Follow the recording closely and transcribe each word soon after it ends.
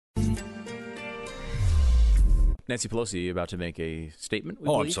Nancy Pelosi about to make a statement.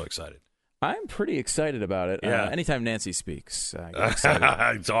 I'm so excited. I'm pretty excited about it. Yeah. Anytime Nancy speaks, I get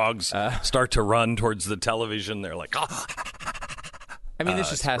excited. Dogs start to run towards the television. They're like, I mean, this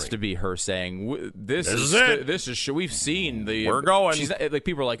just has to be her saying, "This is it. This is. We've seen the. We're going." She's like,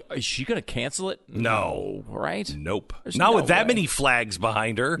 people are like, "Is she going to cancel it?" No, right? Nope. There's Not no with that way. many flags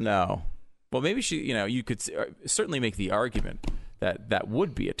behind her. No. Well, maybe she. You could certainly make the argument that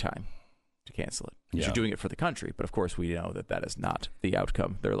would be a time to cancel it. Yeah. You're doing it for the country, but of course we know that is not the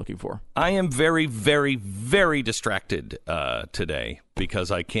outcome they're looking for. I am very, very, very distracted today because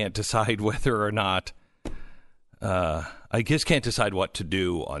I can't decide whether or not. I just can't decide what to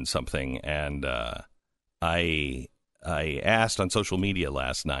do on something, and I asked on social media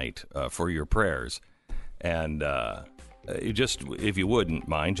last night for your prayers, and just if you wouldn't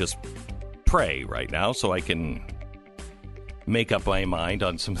mind, just pray right now so I can make up my mind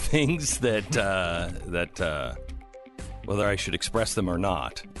on some things that whether I should express them or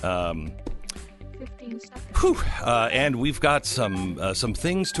not. 15 seconds. And we've got some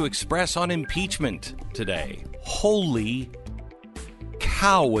things to express on impeachment today. Holy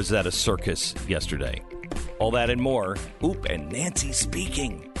cow, was that a circus yesterday? All that and more. And Nancy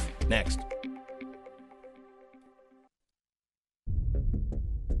speaking. Next.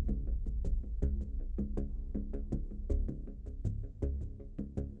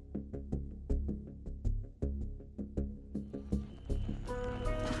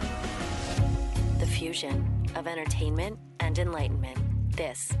 The fusion of entertainment and enlightenment.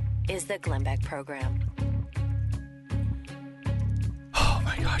 This is the Glenn Beck Program. Oh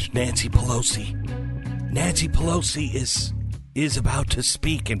my gosh, Nancy Pelosi. Nancy Pelosi is about to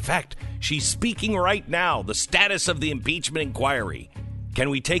speak. In fact, she's speaking right now. The status of the impeachment inquiry. Can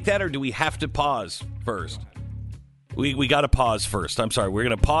we take that, or do we have to pause first? We got to pause first. I'm sorry. We're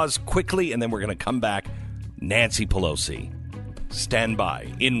going to pause quickly, and then we're going to come back. Nancy Pelosi. Stand by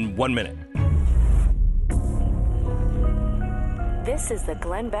in 1 minute. This is the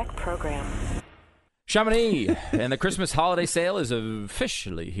Glenn Beck Program. Chamonix and the Christmas holiday sale is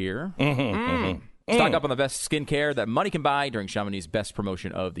officially here. Stock up on the best skincare that money can buy during Chamonix's best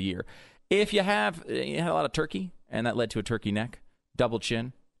promotion of the year. If you had a lot of turkey, and that led to a turkey neck, double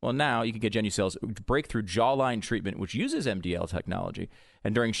chin, well, now you can get Genucel's breakthrough jawline treatment, which uses MDL technology.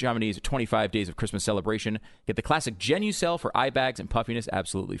 And during Chamonix's 25 days of Christmas celebration, get the classic Genucel for eye bags and puffiness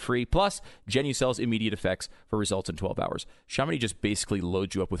absolutely free, plus Genucel's immediate effects for results in 12 hours. Chamonix just basically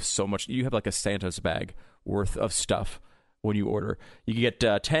loads you up with so much. You have like a Santa's bag worth of stuff when you order. You can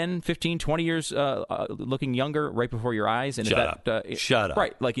get 10, 15, 20 years looking younger right before your eyes. And Shut up.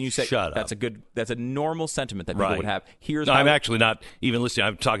 Right. Like, and you say, Shut that's up. That's a normal sentiment that people would have. I'm actually not even listening.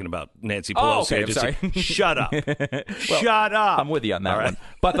 I'm talking about Nancy Pelosi. Oh, okay, I'm sorry. Shut up. Well, Shut up. I'm with you on that one.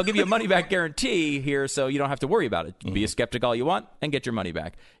 But they'll give you a money-back guarantee here, so you don't have to worry about it. Be a skeptic all you want and get your money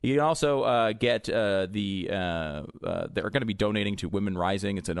back. You can also get they're going to be donating to Women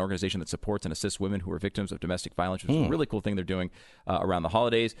Rising. It's an organization that supports and assists women who are victims of domestic violence, which is a really cool thing they're doing around the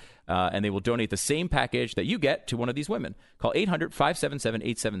holidays. And they will donate the same package that you get to one of these women. Call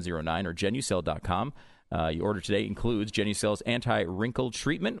 800-577-8709 or Genucel.com. Your order today includes Genucel's anti-wrinkle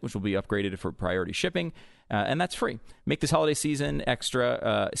treatment, which will be upgraded for priority shipping, and that's free. Make this holiday season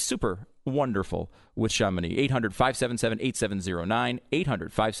extra super wonderful with Chamonix. 800-577-8709,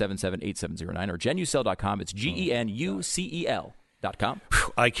 800-577-8709, or Genucel.com. It's GENUCEL.com.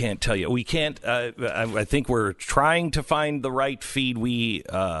 I can't tell you. We can't. I think we're trying to find the right feed. We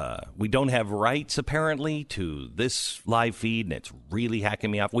don't have rights apparently to this live feed, and it's really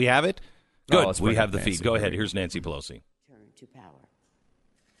hacking me off. We have it. Good. We have the feed. Go ahead. Here's Nancy Pelosi. Turn to power.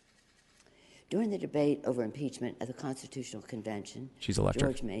 During the debate over impeachment at the Constitutional Convention, She's electric.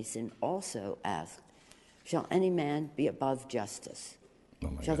 George Mason also asked, "Shall any man be above justice?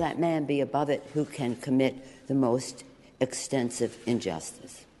 Shall that man be above it who can commit the most extensive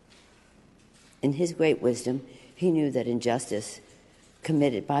injustice?" In his great wisdom, he knew that injustice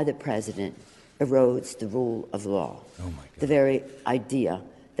committed by the president erodes the rule of law, the very idea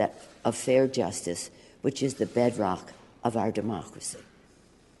of fair justice, which is the bedrock of our democracy.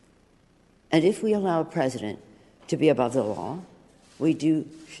 And if we allow a president to be above the law, we do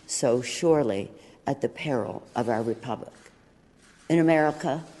so surely at the peril of our republic. In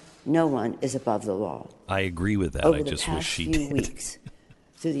America, no one is above the law. I agree with that. Over I the just past wish she few did. weeks,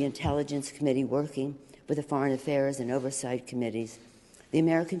 through the Intelligence Committee working with the Foreign Affairs and Oversight Committees, the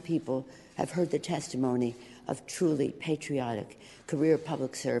American people have heard the testimony of truly patriotic career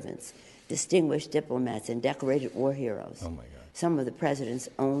public servants, distinguished diplomats, and decorated war heroes. Oh, my God. Some of the president's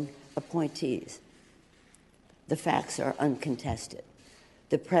own appointees. The facts are uncontested.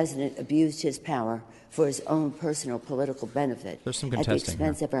 The president abused his power for his own personal political benefit There's some at the contesting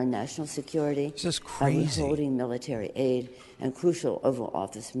expense here. of our national security This is by crazy. withholding military aid and crucial Oval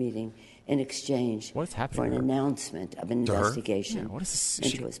Office meeting in exchange What is happening for an to her? announcement of an To her? investigation Yeah, what is this?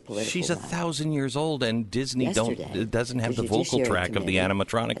 into his political She's life. 1,000 years old, and Disney Yesterday, doesn't have the the vocal Judiciary track of the Committee-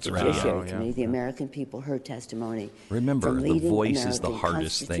 animatronics at the around. Judiciary Oh, yeah. Committee, the American people heard testimony Remember, from the leading voice is the American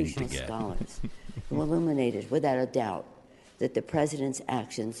hardest thing to constitutional get. scholars who illuminated without a doubt that the president's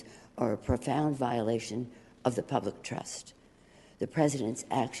actions are a profound violation of the public trust. The president's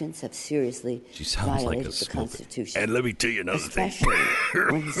actions have seriously She sounds like violated a the smoker. Constitution. And let me tell you another thing. Especially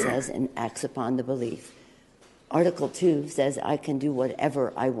when he says and acts upon the belief. Article 2 says I can do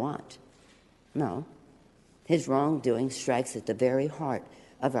whatever I want. No. His wrongdoing strikes at the very heart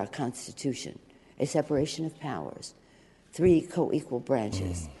of our Constitution, a separation of powers, 3 co-equal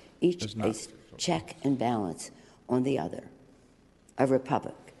branches, each a check and balance on the other. A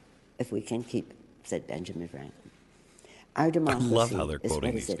republic, if we can keep it, said Benjamin Franklin. Our democracy love how they're is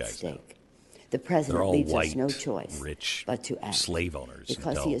quoting what is these at guys now. stake. The They're president all leaves white, us no choice rich but to act, slave owners.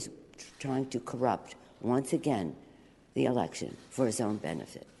 because he is trying to corrupt once again the election for his own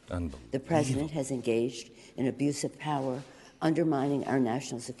benefit. The president has engaged in abuse of power, undermining our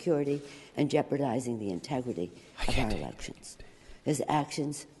national security and jeopardizing the integrity of our elections. His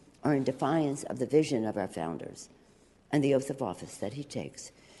actions are in defiance of the vision of our founders and the oath of office that he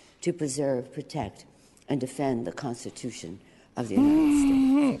takes to preserve, protect, and defend the Constitution of the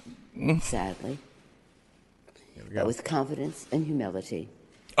United States. Sadly, but with confidence and humility,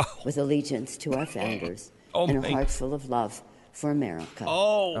 with allegiance to our founders, and a heart full of love for America.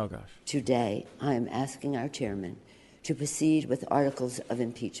 Oh, gosh. Today, I am asking our chairman to proceed with articles of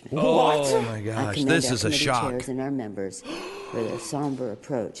impeachment. Oh, my I gosh. commend This our is a committee shock. chairs and our members for their somber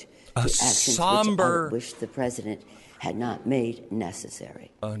approach to actions somber- which I wish the president had not made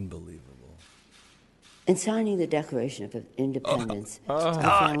necessary. Unbelievable. In signing the Declaration of Independence, the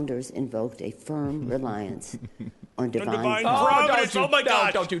founders invoked a firm reliance on divine providence. Oh, my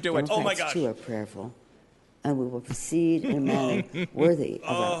God. Don't you do it. Democrats, too, are prayerful, and we will proceed in a manner worthy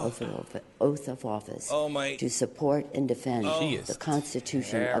of our oath of office to support and defend the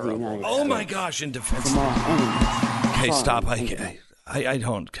Constitution of the United States. Oh, my gosh, in defense. From all enemies. Okay, stop. foreign and domestic. I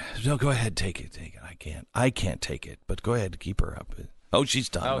don't. No, go ahead. Take it. I can't take it. But go ahead. Keep her up. Oh, she's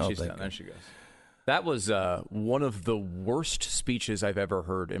done. Oh, she's done. There she goes. That was one of the worst speeches I've ever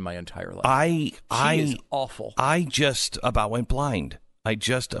heard in my entire life. She is awful. I just about went blind. I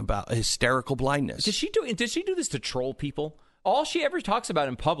just about hysterical blindness. Did she do this to troll people? All she ever talks about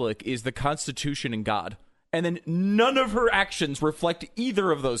in public is the Constitution and God. And then none of her actions reflect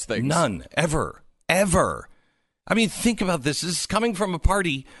either of those things. None. Ever. I mean, think about this. This is coming from a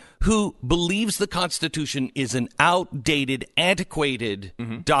party who believes the Constitution is an outdated, antiquated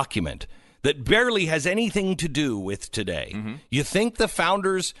document that barely has anything to do with today. You think the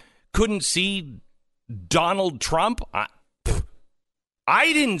founders couldn't see Donald Trump?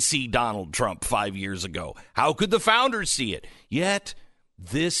 I didn't see Donald Trump 5 years ago. How could the founders see it? Yet,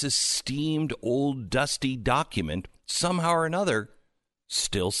 this esteemed old dusty document, somehow or another,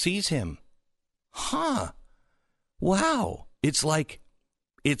 still sees him. Huh. Wow. It's like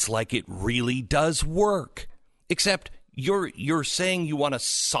it really does work. Except you're saying you want a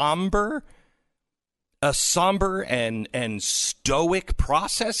somber and stoic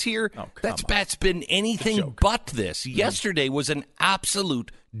process here? Oh, That's been anything but this. Yesterday was an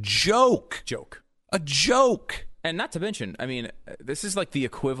absolute joke. A joke. And not to mention, I mean, this is like the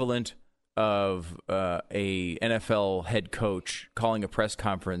equivalent of a NFL head coach calling a press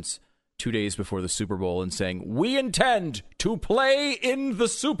conference 2 days before the Super Bowl and saying, "We intend to play in the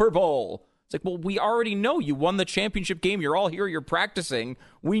Super Bowl." It's like, well, we already know you won the championship game. You're all here. You're practicing.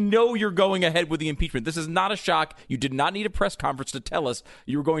 We know you're going ahead with the impeachment. This is not a shock. You did not need a press conference to tell us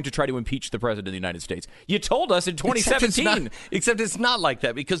you were going to try to impeach the president of the United States. You told us in 2017. Except it's not like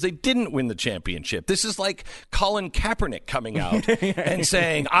that because they didn't win the championship. This is like Colin Kaepernick coming out and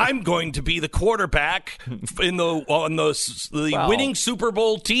saying, "I'm going to be the quarterback in the winning Super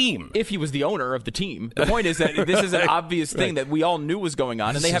Bowl team." If he was the owner of the team. The point is that this is an obvious thing that we all knew was going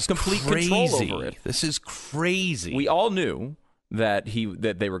on, and they have complete control over it. This is crazy. We all knew that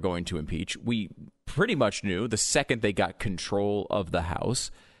they were going to impeach. We pretty much knew the second they got control of the House.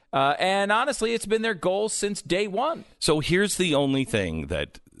 And honestly, it's been their goal since day one. So here's the only thing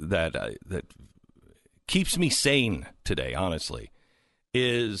that keeps me sane today, honestly,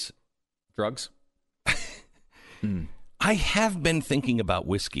 is drugs. I have been thinking about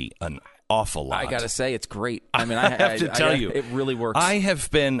whiskey an awful lot. I gotta say, it's great. I mean, I have to tell you, it really works.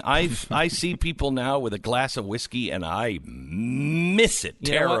 I see people now with a glass of whiskey, and I miss it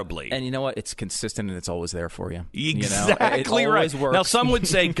terribly. And you know what? It's consistent and it's always there for you. Exactly right. Works. Now, some would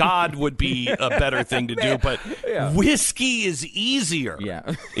say God would be a better thing to do, but whiskey is easier.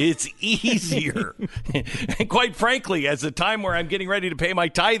 Yeah. It's easier. And quite frankly, as a time where I'm getting ready to pay my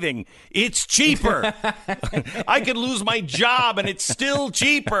tithing, it's cheaper. I could lose my job and it's still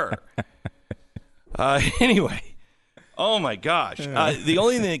cheaper. Anyway. Oh, my gosh. The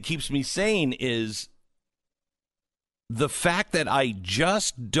only thing that keeps me sane is the fact that I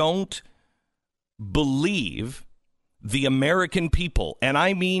just don't believe the American people, and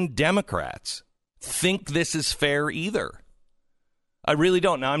I mean Democrats, think this is fair either. I really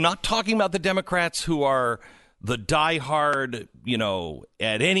don't. Now, I'm not talking about the Democrats who are the diehard,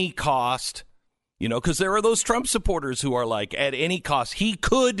 at any cost. Because there are those Trump supporters who are like, at any cost, he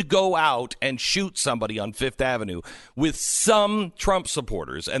could go out and shoot somebody on Fifth Avenue with some Trump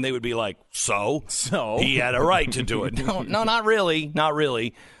supporters. And they would be like, so he had a right to do it. No, not really. Not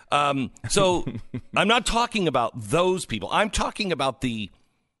really. So I'm not talking about those people. I'm talking about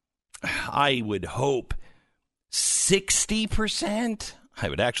I would hope 60%. I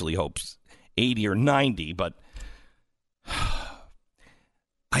would actually hope 80 or 90, but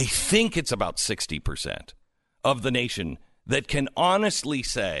I think it's about 60% of the nation that can honestly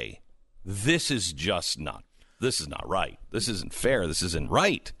say, this is not right. This isn't fair. This isn't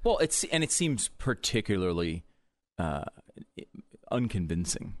right. Well, it seems particularly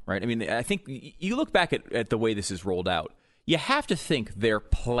unconvincing, right? I mean, I think you look back at the way this is rolled out, you have to think their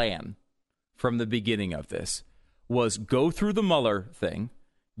plan from the beginning of this was go through the Mueller thing,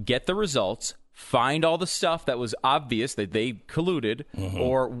 get the results, find all the stuff that was obvious that they colluded,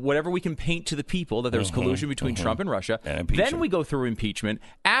 or whatever we can paint to the people that there's collusion between Trump and Russia. And then we go through impeachment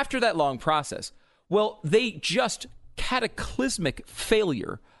after that long process. Well, they just cataclysmic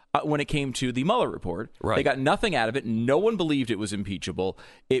failure when it came to the Mueller report. Right. They got nothing out of it. No one believed it was impeachable.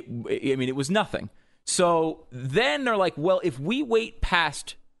 It was nothing. So then they're like, well, if we wait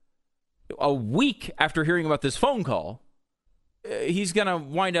past a week after hearing about this phone call, he's going to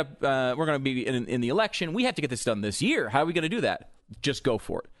wind up, we're going to be in the election. We have to get this done this year. How are we going to do that? Just go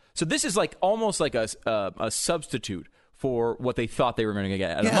for it. So this is like almost like a substitute for what they thought they were going to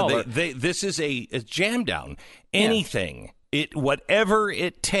get out of Mueller. This is a jam down. Anything, whatever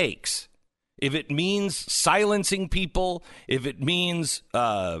it takes. If it means silencing people, if it means,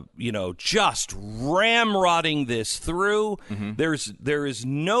 just ramrodding this through, there is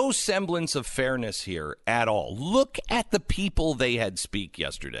no semblance of fairness here at all. Look at the people they had speak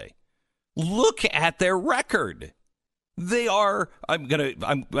yesterday. Look at their record. They are. I'm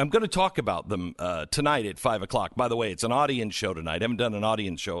gonna talk about them tonight at 5:00. By the way, it's an audience show tonight. I haven't done an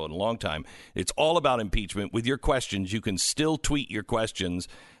audience show in a long time. It's all about impeachment. With your questions, you can still tweet your questions.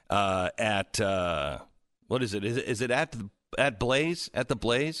 At what is it? Is it at Blaze? At the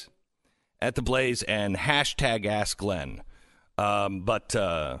Blaze? At the Blaze and hashtag Ask Glenn. But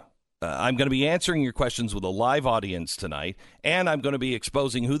I'm going to be answering your questions with a live audience tonight, and I'm going to be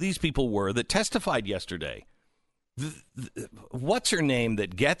exposing who these people were that testified yesterday. What's her name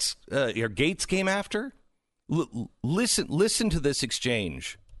that Gaetz came after? Listen to this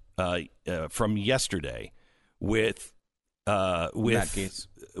exchange from yesterday with Matt Gaetz.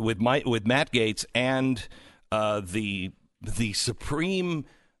 With Matt Gaetz and the supreme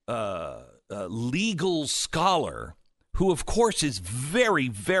legal scholar, who of course is very,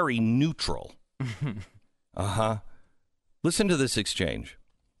 very neutral. Listen to this exchange.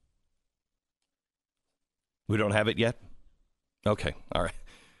 We don't have it yet? Okay, all right.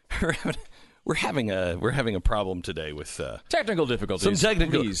 We're having a problem today with technical difficulties. Some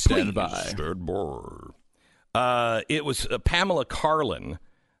technical. Please stand by. Stand by. It was Pamela Karlan,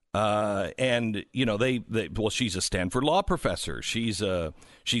 and she's a Stanford law professor. She's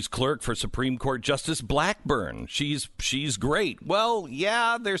clerk for Supreme Court Justice Blackburn. She's great. Well,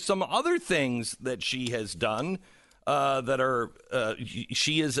 yeah, there's some other things that she has done that are.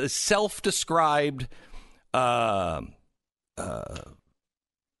 She is a self-described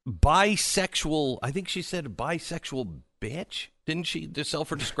bisexual. I think she said bisexual bitch. Didn't she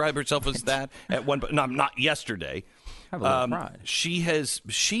self-describe herself as that at one point? No, not yesterday. Have a little pride.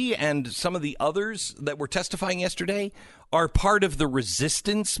 She and some of the others that were testifying yesterday are part of the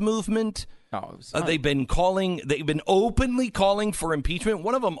resistance movement. They've been openly calling for impeachment.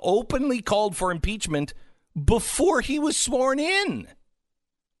 One of them openly called for impeachment before he was sworn in.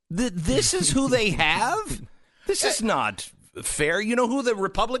 This is who they have? This is not fair. You know who the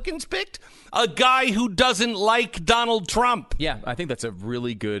Republicans picked? A guy who doesn't like Donald Trump. Yeah, I think that's a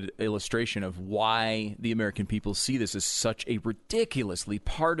really good illustration of why the American people see this as such a ridiculously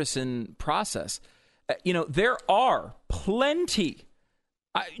partisan process. there are plenty.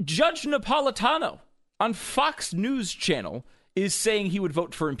 Judge Napolitano on Fox News Channel is saying he would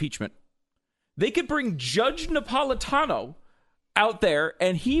vote for impeachment. They could bring Judge Napolitano out there,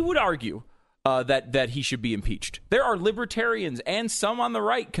 and he would argue that he should be impeached. There are libertarians and some on the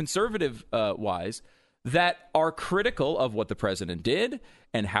right, conservative-wise, that are critical of what the president did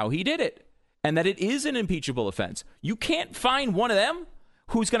and how he did it, and that it is an impeachable offense. You can't find one of them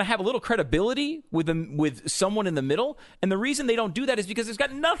who's going to have a little credibility with someone in the middle. And the reason they don't do that is because it's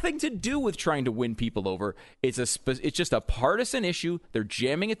got nothing to do with trying to win people over. It's just a partisan issue. They're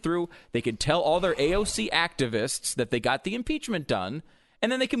jamming it through. They can tell all their AOC activists that they got the impeachment done, and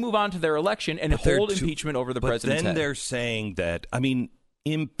then they can move on to their election and hold impeachment over the president's head. But then they're saying that,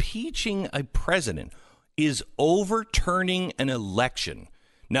 impeaching a president is overturning an election.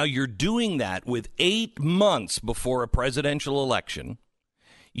 Now, you're doing that with 8 months before a presidential election.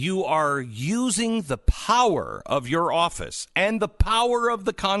 You are using the power of your office and the power of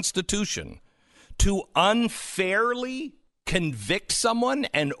the Constitution to unfairly convict someone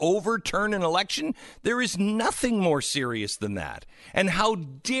and overturn an election. There is nothing more serious than that. And how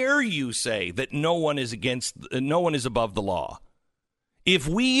dare you say that no one is above the law? If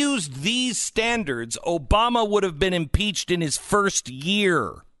we used these standards, Obama would have been impeached in his first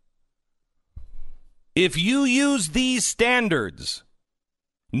year. If you use these standards,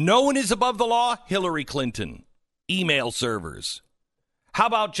 no one is above the law. Hillary Clinton, email servers. How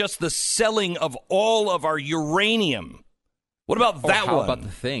about just the selling of all of our uranium? What about that one? How about the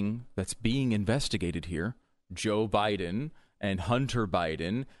thing that's being investigated here? Joe Biden and Hunter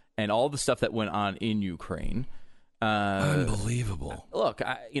Biden and all the stuff that went on in Ukraine. Unbelievable. Look,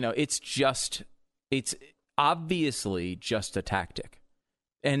 it's obviously just a tactic.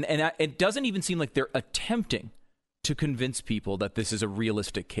 And it doesn't even seem like they're attempting to convince people that this is a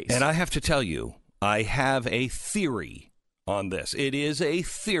realistic case. And I have to tell you, I have a theory on this. It is a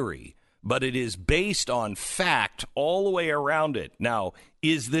theory, but it is based on fact all the way around it. Now,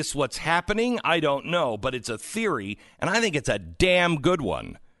 is this what's happening? I don't know, but it's a theory, and I think it's a damn good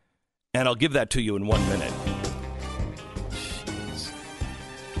one. And I'll give that to you in 1 minute. Jeez.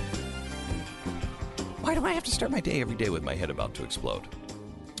 Why do I have to start my day every day with my head about to explode?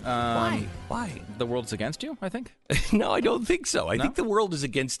 Why? The world's against you, I think? No, I don't think so. I think the world is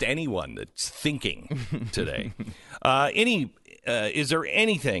against anyone that's thinking today. Is there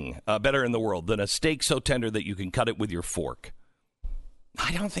anything better in the world than a steak so tender that you can cut it with your fork?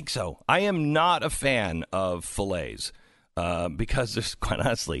 I don't think so. I am not a fan of fillets because there's, quite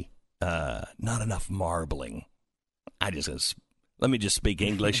honestly, not enough marbling. Let me just speak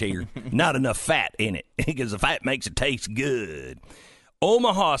English here. Not enough fat in it because the fat makes it taste good.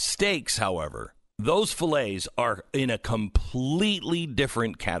 Omaha steaks, however, those fillets are in a completely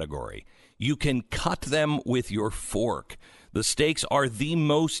different category. You can cut them with your fork. The steaks are the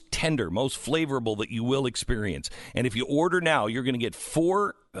most tender, most flavorful that you will experience. And if you order now, you're going to get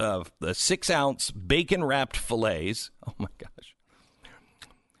 4 6-ounce bacon-wrapped fillets. Oh, my gosh.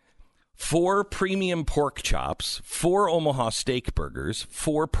 4 premium pork chops, 4 Omaha steak burgers,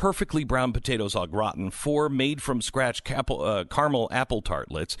 4 perfectly brown potatoes au gratin, 4 made-from-scratch caramel apple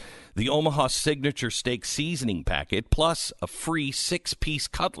tartlets, the Omaha signature steak seasoning packet, plus a free 6-piece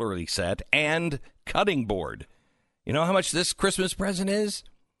cutlery set and cutting board. You know how much this Christmas present is?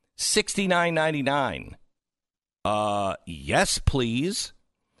 $69.99. Yes, please.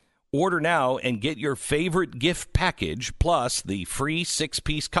 Order now and get your favorite gift package plus the free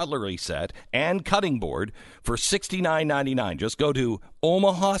 6-piece cutlery set and cutting board for $69.99. Just go to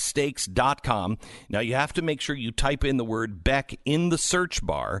omahasteaks.com. Now, you have to make sure you type in the word Beck in the search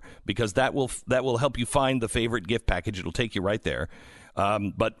bar because that will help you find the favorite gift package. It'll take you right there.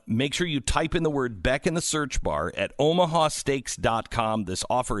 But make sure you type in the word Beck in the search bar at omahasteaks.com. This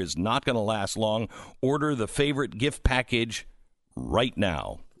offer is not going to last long. Order the favorite gift package right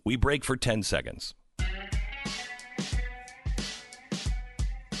now. We break for 10 seconds. I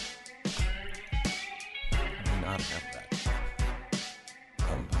do not have that.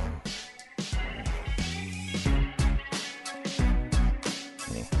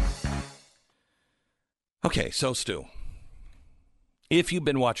 Okay, so Stu, if you've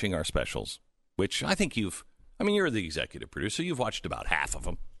been watching our specials, which I think you're the executive producer, you've watched about half of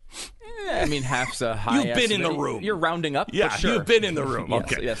them. Half's a high You've been in the room. You're rounding up, yeah, for sure. You've been in the room. Yes,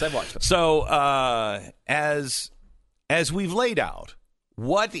 Okay. Yes, I've watched it. So, as we've laid out,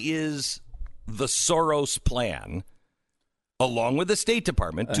 what is the Soros plan, along with the State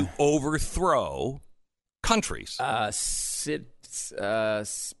Department, to overthrow countries?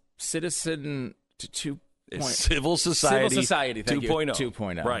 Citizen Civil Society 2.0.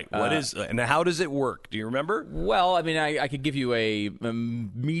 2.0. Right. What is and how does it work? Do you remember? Well, I mean, I could give you a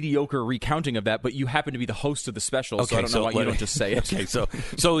mediocre recounting of that, but you happen to be the host of the special, so I don't know why you don't just say it. Okay,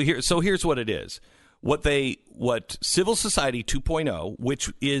 so here's what it is. What Civil Society 2.0,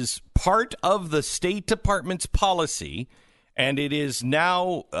 which is part of the State Department's policy, and it is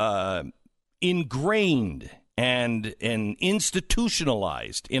now ingrained and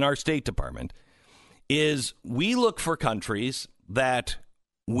institutionalized in our State Department, is we look for countries that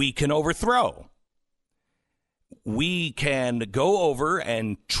we can overthrow. We can go over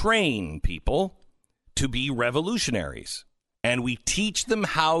and train people to be revolutionaries. And we teach them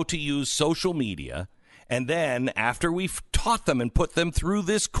how to use social media. And then after we've taught them and put them through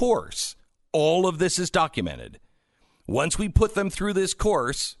this course, all of this is documented. Once we put them through this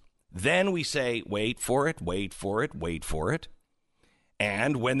course, then we say, wait for it, wait for it, wait for it.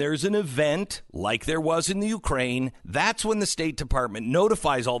 And when there's an event like there was in the Ukraine, that's when the State Department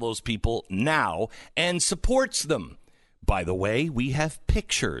notifies all those people now and supports them. By the way, we have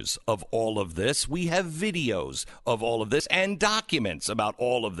pictures of all of this. We have videos of all of this and documents about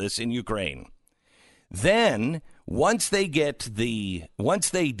all of this in Ukraine. Then, once they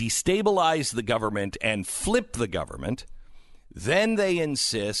destabilize the government and flip the government, then they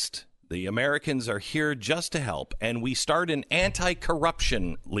insist the Americans are here just to help, and we start an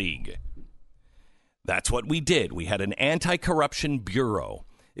anti-corruption league. That's what we did. We had an anti-corruption bureau.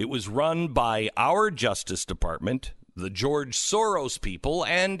 It was run by our Justice Department, the George Soros people,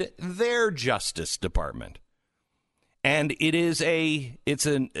 and their Justice Department. And it's a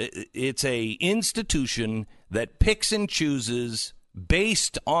institution that picks and chooses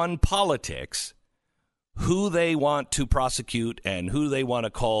based on politics who they want to prosecute and who they want to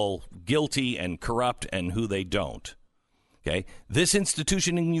call guilty and corrupt and who they don't. Okay, this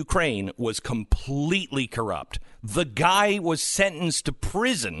institution in Ukraine was completely corrupt. The guy was sentenced to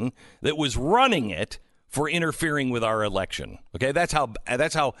prison that was running it for interfering with our election. Okay, that's how,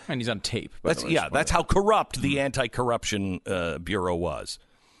 and he's on tape. That's how corrupt the Anti-Corruption Bureau was,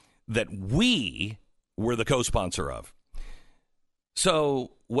 that we were the co-sponsor of.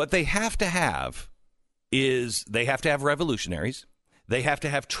 So what they have to have is they have to have revolutionaries. They have to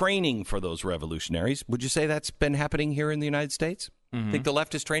have training for those revolutionaries. Would you say that's been happening here in the United States? Mm-hmm. Think the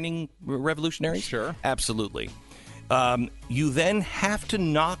left is training revolutionaries? Sure. Absolutely. You then have to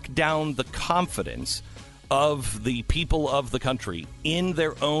knock down the confidence of the people of the country in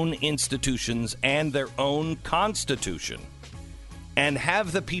their own institutions and their own constitution, and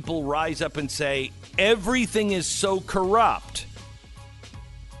have the people rise up and say, everything is so corrupt.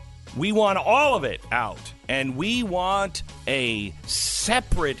 We want all of it out, and we want a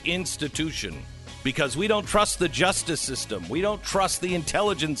separate institution because we don't trust the justice system. We don't trust the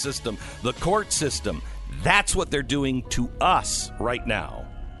intelligence system, the court system. That's what they're doing to us right now.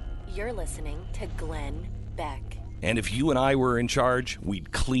 You're listening to Glenn Beck. And if you and I were in charge,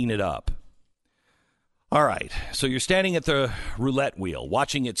 we'd clean it up. All right, so you're standing at the roulette wheel,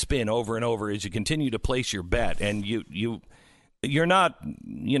 watching it spin over and over as you continue to place your bet, and you're not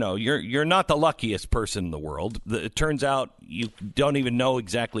the luckiest person in the world. It turns out you don't even know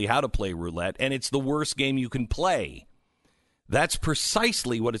exactly how to play roulette, and it's the worst game you can play. That's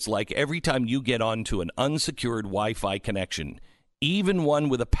precisely what it's like every time you get onto an unsecured Wi-Fi connection, even one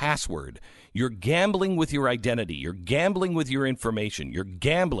with a password. You're gambling with your identity. You're gambling with your information. You're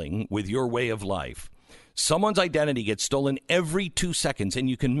gambling with your way of life. Someone's identity gets stolen every 2 seconds, and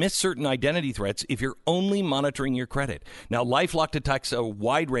you can miss certain identity threats if you're only monitoring your credit. Now, LifeLock detects a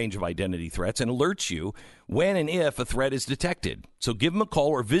wide range of identity threats and alerts you when and if a threat is detected. So give them a call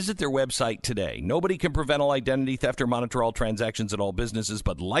or visit their website today. Nobody can prevent all identity theft or monitor all transactions at all businesses,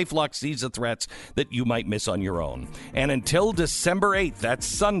 but LifeLock sees the threats that you might miss on your own. And until December 8th, that's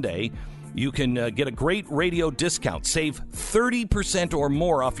Sunday, you can get a great radio discount. Save 30% or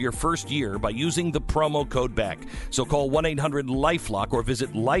more off your first year by using the promo code BECK. So call 1-800-LifeLock or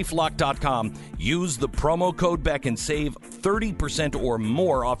visit lifelock.com. Use the promo code BECK and save 30% or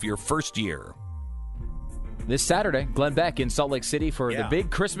more off your first year. This Saturday, Glenn Beck in Salt Lake City for the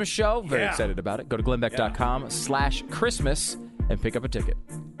big Christmas show. Very excited about it. Go to glennbeck.com/Christmas and pick up a ticket.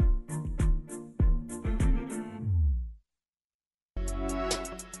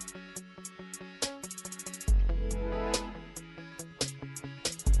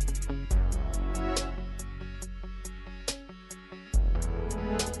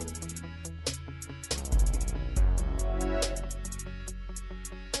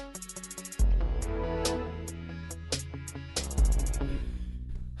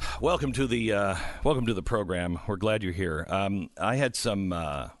 Welcome to the program. We're glad you're here. I had some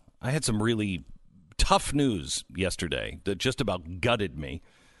really tough news yesterday that just about gutted me.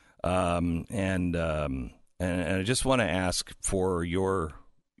 And I just want to ask for your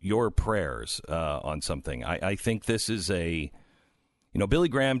prayers on something. I think this is Billy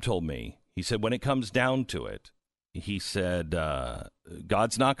Graham told me, he said, when it comes down to it, he said,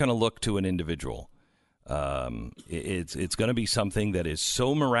 God's not going to look to an individual. It's going to be something that is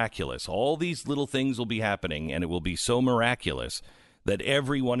so miraculous. All these little things will be happening, and it will be so miraculous that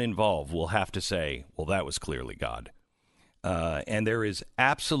everyone involved will have to say, well, that was clearly God. And there is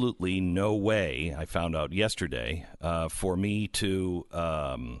absolutely no way, I found out yesterday, for me to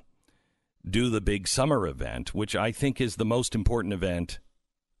do the big summer event, which I think is the most important event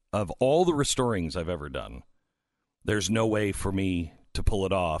of all the restorings I've ever done. There's no way for me to pull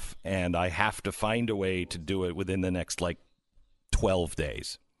it off, and I have to find a way to do it within the next, 12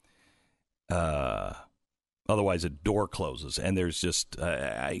 days. Otherwise, a door closes, and there's just,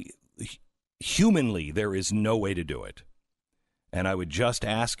 humanly, there is no way to do it. And I would just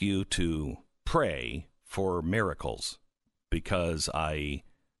ask you to pray for miracles, because I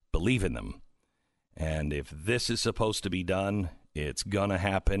believe in them. And if this is supposed to be done, it's going to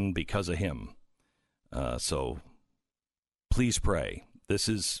happen because of him. So please pray. This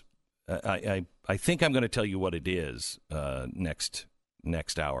is, I think I'm going to tell you what it is next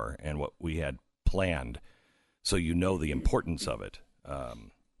hour and what we had planned, so you know the importance of it.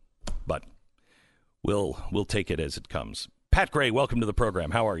 But we'll take it as it comes. Pat Gray, welcome to the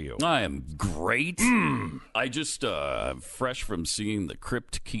program. How are you? I am great. I just fresh from seeing the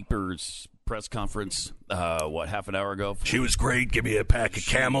Crypt Keepers press conference, half an hour ago? She was great. Give me a pack of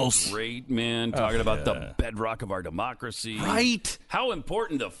Camels. Great, man. Talking about the bedrock of our democracy. Right. How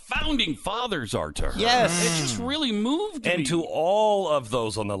important the founding fathers are to her. Yes. It just really moved me. And to all of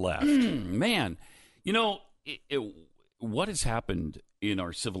those on the left. Man, what has happened in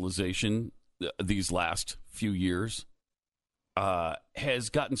our civilization these last few years has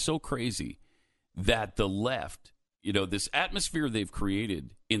gotten so crazy that the left, this atmosphere they've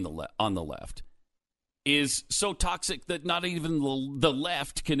created on the left is so toxic that not even the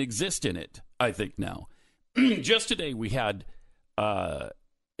left can exist in it, I think now. Just today we had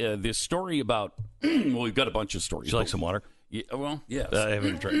this story about, we've got a bunch of stories. Would you like some water? Yeah, well, yes. I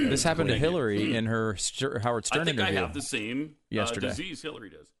haven't drank. This happened to Hillary in her Howard Stern interview. I think I have the same disease Hillary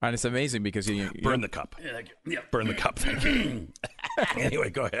does. And it's amazing because you burn the cup. Yeah, thank you. Yeah. Burn the cup. Thank you. Anyway,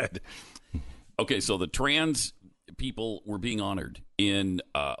 go ahead. Okay, so the trans people were being honored in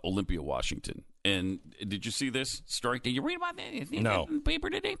Olympia, Washington. And did you see this story? Did you read about that? No. In the paper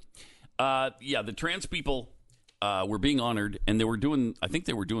today? The trans people were being honored, and they were doing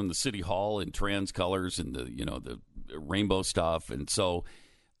the City Hall in trans colors and the rainbow stuff. And so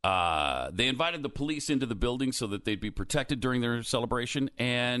they invited the police into the building so that they'd be protected during their celebration.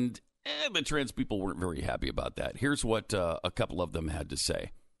 And the trans people weren't very happy about that. Here's what a couple of them had to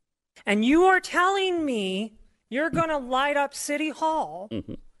say. And you are telling me you're going to light up City Hall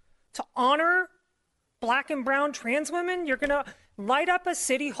to honor black and brown trans women? You're going to light up a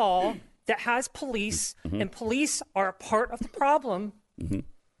City Hall that has police, and police are a part of the problem.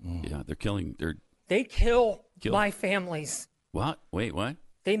 Yeah, they're killing. They kill my families. What? Wait, what?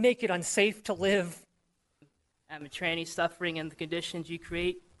 They make it unsafe to live. I'm a tranny suffering and the conditions you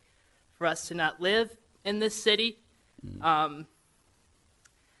create for us to not live in this city. I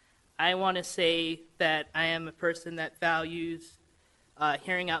want to say that I am a person that values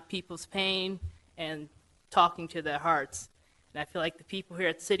hearing out people's pain and talking to their hearts. And I feel like the people here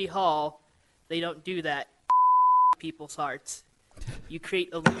at City Hall, they don't do that people's hearts. You create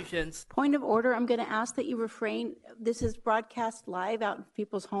illusions. Point of order, I'm going to ask that you refrain. This is broadcast live out in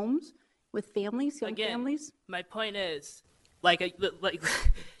people's homes with families, young families. My point is,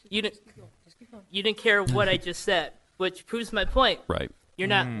 you didn't care what I just said, which proves my point. Right. You're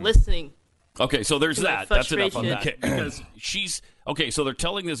not listening. Okay, so there's that. That's enough on that. Okay. Because so they're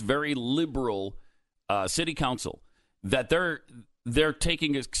telling this very liberal city council that they're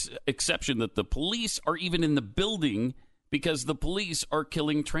taking exception that the police are even in the building because the police are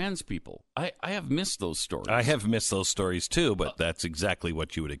killing trans people. I have missed those stories. I have missed those stories too, but that's exactly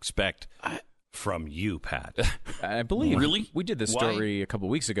what you would expect from you, Pat. I believe really we did this story a couple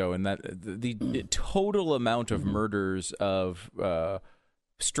weeks ago, and that the total amount of murders of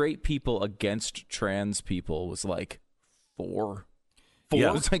straight people against trans people was like 4. Yeah.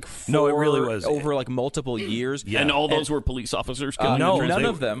 It was like 4. No, it really was over like multiple years. Yeah. And all those were police officers killing no, trans none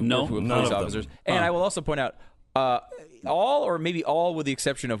people? of them no, were police officers. And I will also point out, all or maybe all with the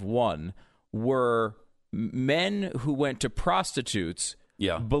exception of one were men who went to prostitutes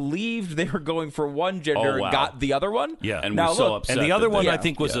believed they were going for one gender and got the other one. Yeah, and now we're so upset. And the other one, Yeah. I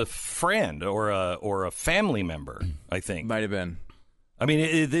think, was a friend or a family member. I think Might have been. I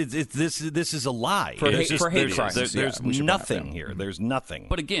mean, this is a lie. For hate there's crimes, There's we should nothing here. There's nothing.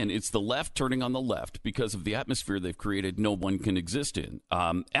 But again, it's the left turning on the left because of the atmosphere they've created no one can exist in.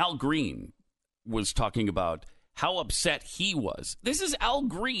 Al Green was talking about how upset he was. This is Al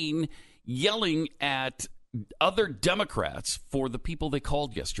Green yelling at other Democrats for the people they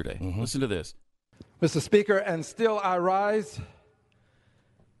called yesterday. Listen to this. Mr. Speaker, and still I rise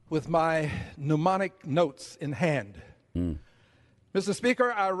with my mnemonic notes in hand. Mr.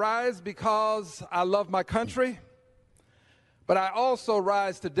 Speaker, I rise because I love my country, but I also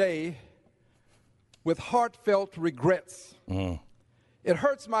rise today with heartfelt regrets. It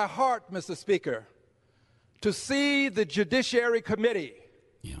hurts my heart, Mr. Speaker, to see the Judiciary Committee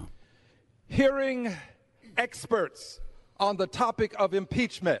hearing experts on the topic of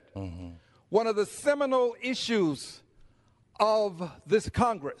impeachment, one of the seminal issues of this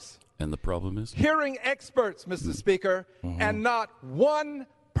Congress. And the problem is? Hearing experts, Mr. Speaker, and not one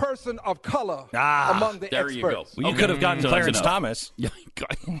person of color among the there experts. you go. Well, you could have gotten So Clarence that's enough. Thomas.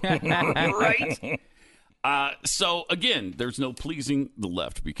 Right. So again, there's no pleasing the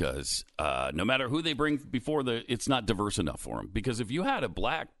left because no matter who they bring before it's not diverse enough for them. Because if you had a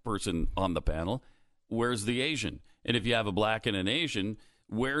black person on the panel, where's the Asian? And if you have a black and an Asian,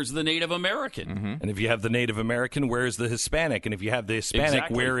 where's the Native American? And if you have the Native American, where's the Hispanic? And if you have the Hispanic,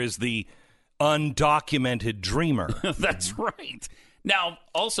 Exactly. where is the undocumented dreamer? That's right. Now,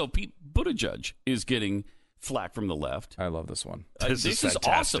 also, Pete Buttigieg is getting flack from the left. I love this one. This This is is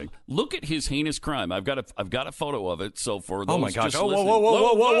awesome. Look at his heinous crime. I've got a photo of it. So for those Oh my gosh! just Oh, whoa, listening- whoa,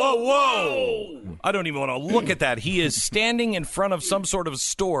 whoa, whoa, whoa, whoa! I don't even want to look at that. He is standing in front of some sort of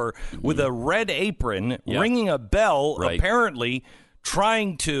store with a red apron, ringing a bell, Right. apparently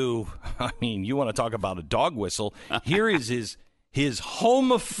trying to. I mean, you want to talk about a dog whistle? Here is his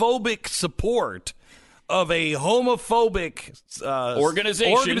homophobic support of a homophobic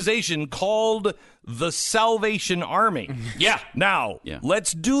organization called the Salvation Army. Yeah. Now,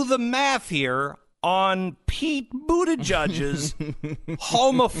 let's do the math here on Pete Buttigieg's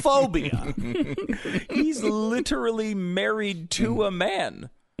homophobia. He's literally married to a man.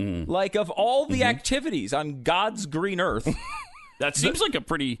 Like, of all the activities on God's green earth, that seems like a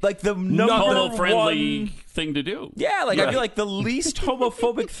pretty the homo-friendly one thing to do. Yeah, like I feel like the least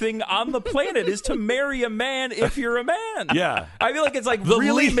homophobic thing on the planet is to marry a man if you're a man. Yeah. I feel like it's like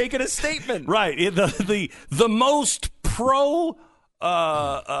really making a statement. Right. The most pro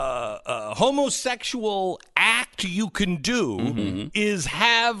homosexual act you can do is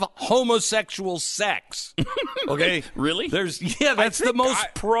have homosexual sex. Okay? Really? That's the most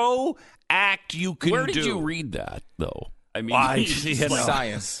pro act you can do. Where did you read that, though? I mean,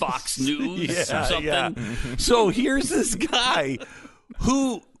 science. Fox News or something. Yeah. So here's this guy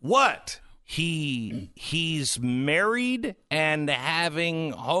who, he's married and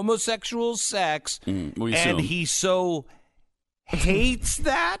having homosexual sex, and he so hates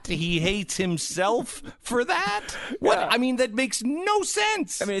that he hates himself for that. What? I mean, that makes no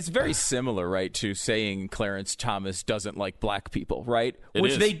sense. I mean, it's very similar, right, to saying Clarence Thomas doesn't like black people, right?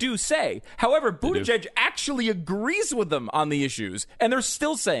 Which they do say. However, Buttigieg actually agrees with them on the issues, and they're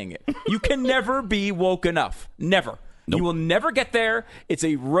still saying it. You can never be woke enough. Never. Nope. You will never get there. It's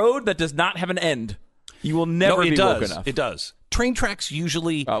a road that does not have an end. You will never be woke enough. It does. Train tracks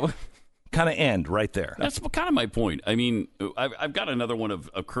usually kind of end right there. That's kind of my point. I mean, I've got another one of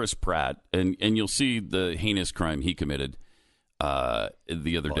Chris Pratt, and you'll see the heinous crime he committed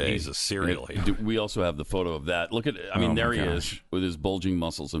the other day. He's a serial hater. We also have the photo of that. Look at, there he is with his bulging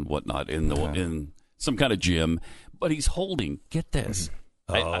muscles and whatnot in some kind of gym, but he's holding. Get this.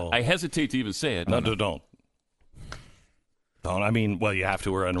 I hesitate to even say it. No, don't. I mean, well, you have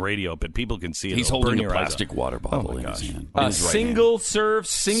to. We're on radio, but people can see it. He's It'll holding burn a your eyes plastic out. water bottle in his hand. Single serve,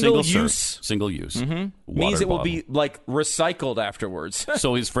 single use. Single use. Means it will be, like, recycled afterwards.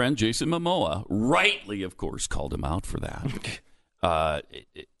 So his friend, Jason Momoa, rightly, of course, called him out for that.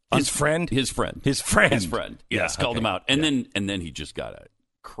 His friend? His friend. Yes, called him out. And then he just got a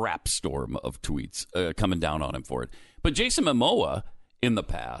crap storm of tweets coming down on him for it. But Jason Momoa, in the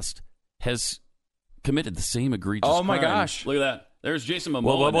past, has committed the same egregious crime. Oh, my gosh. Look at that. There's Jason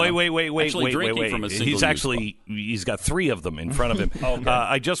Momoa. Wait. He's got three of them in front of him.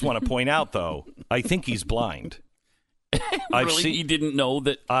 I just want to point out, though, I think he's blind. Really? He didn't know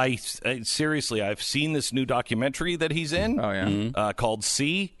that? Seriously, I've seen this new documentary that he's in. Oh, yeah. Called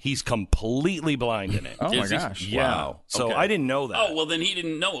See. He's completely blind in it. Oh, my gosh. Yeah. Wow. So Okay. I didn't know that. Oh, well, then he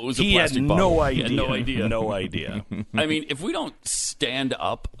didn't know it was a He plastic had bottle. no idea. He had no idea. No idea. I mean, if we don't stand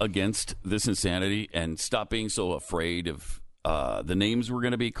up against this insanity and stop being so afraid of the names we're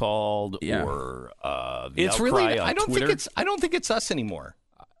going to be called or the it's outcry really. on I don't Twitter, think it's us anymore.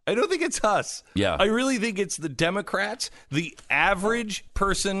 I don't think it's us. Yeah. I really think it's the Democrats, the average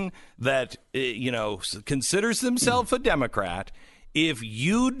person that considers themselves a Democrat. If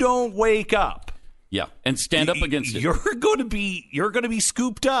you don't wake up, and stand up against it, you're going to be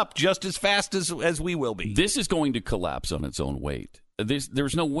scooped up just as fast as we will be. This is going to collapse on its own weight.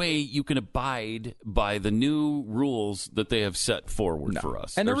 There's no way you can abide by the new rules that they have set forward for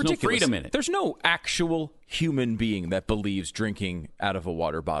us. And there's they're no ridiculous. freedom in it. There's no actual human being that believes drinking out of a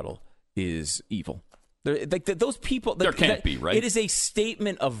water bottle is evil. Those people... There can't be, right? It is a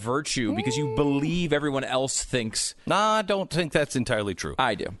statement of virtue because you believe everyone else thinks... Nah, I don't think that's entirely true.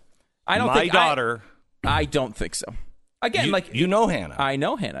 I do. I don't My think... daughter... I don't think so. Again, you know Hannah. I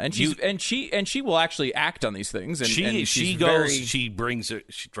know Hannah, and she will actually act on these things. And she drives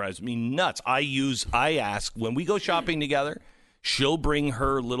me nuts. I ask when we go shopping together, she'll bring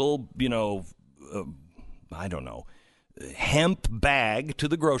her little, I don't know, hemp bag to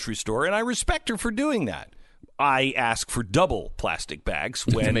the grocery store, and I respect her for doing that. I ask for double plastic bags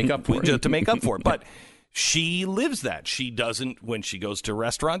to make up for it. But she lives that. She doesn't. When she goes to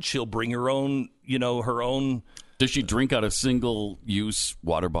restaurants, she'll bring her own. Does she drink out of single-use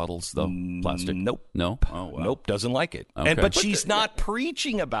water bottles, though? Plastic? Nope. No? Oh, wow. Nope, doesn't like it. Okay. But she's not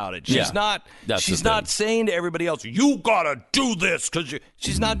preaching about it. She's not That's saying to everybody else, you got to do this, because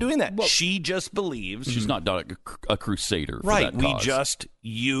she's not doing that. Well, she just believes. She's not a crusader for right, that we cause. just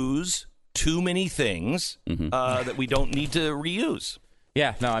use too many things that we don't need to reuse.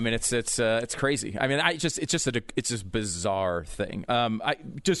 Yeah, no, I mean it's crazy. I mean, it's just a bizarre thing.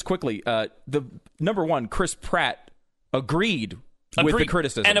 Just quickly, the number one, Chris Pratt agreed with the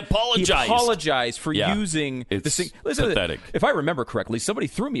criticism and apologized. He apologized for using it's the Listen, pathetic. If I remember correctly, somebody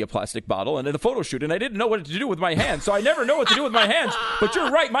threw me a plastic bottle and at a photo shoot, and I didn't know what to do with my hands, so I never know what to do with my hands. But you're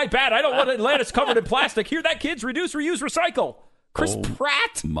right, my bad. I don't want Atlantis covered in plastic. Hear that, kids? Reduce, reuse, recycle. Chris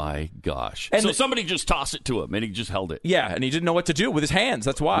Pratt? My gosh. And so somebody just tossed it to him, and he just held it. Yeah, and he didn't know what to do with his hands.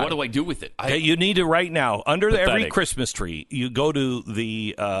 That's why. What do I do with it? You need to right now, under every Christmas tree, you go to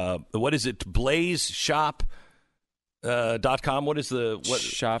the, BlazeShop.com. What is the...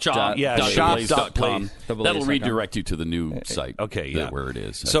 Shop.blaze.com. That'll redirect you to the new site. Okay, where it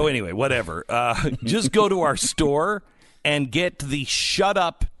is. So anyway, whatever. Just go to our store and get the Shut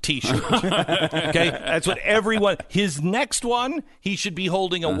Up T-shirt. Okay? That's what everyone... His next one, he should be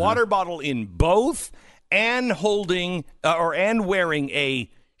holding a water bottle in both and holding and wearing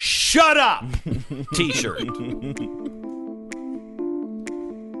a Shut Up T-shirt.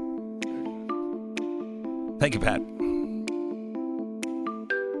 Thank you, Pat.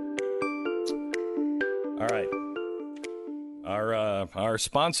 All right. Our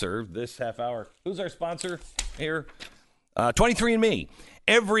sponsor this half hour. Who's our sponsor here? 23andMe.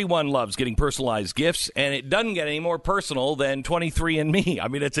 Everyone loves getting personalized gifts, and it doesn't get any more personal than 23andMe. I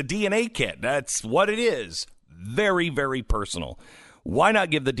mean, it's a DNA kit. That's what it is. Very, very personal. Why not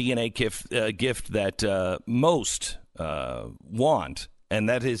give the DNA gift that most want, and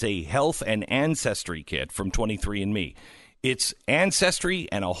that is a health and ancestry kit from 23andMe. It's ancestry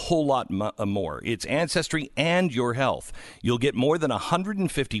and a whole lot more. It's ancestry and your health. You'll get more than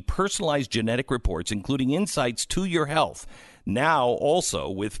 150 personalized genetic reports, including insights to your health. Now, also,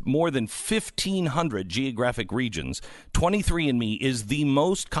 with more than 1,500 geographic regions, 23andMe is the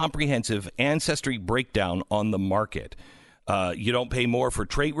most comprehensive ancestry breakdown on the market. You don't pay more for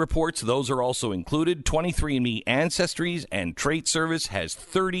trait reports. Those are also included. 23andMe Ancestries and Trait Service has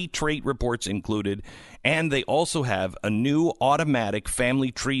 30 trait reports included. And they also have a new automatic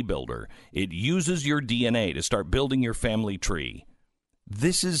family tree builder. It uses your DNA to start building your family tree.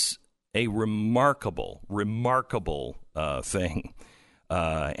 This is a remarkable thing.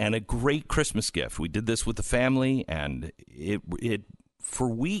 And a great Christmas gift. We did this with the family, and it for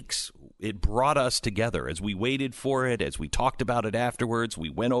weeks, it brought us together as we waited for it, as we talked about it afterwards. We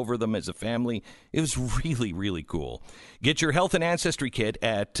went over them as a family. It was really, really cool. Get your health and ancestry kit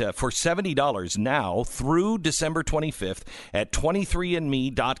for $70 now through December 25th at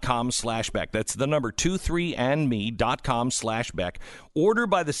 23andme.com/Beck. That's the number 23andme.com/Beck. Order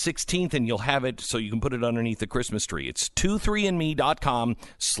by the 16th, and you'll have it so you can put it underneath the Christmas tree. It's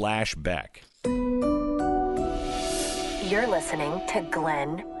 23andme.com/Beck. You're listening to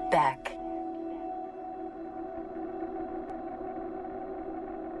Glenn Beck.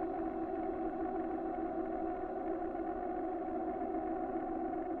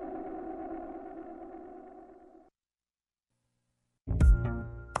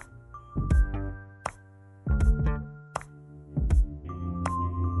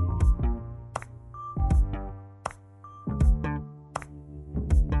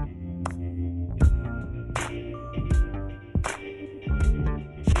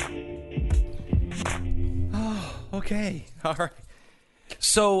 Okay. All right.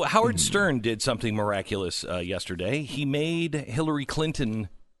 So Howard Stern did something miraculous yesterday. He made Hillary Clinton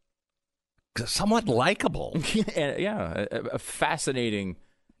somewhat likable. A fascinating.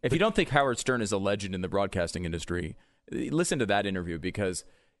 If you don't think Howard Stern is a legend in the broadcasting industry, listen to that interview, because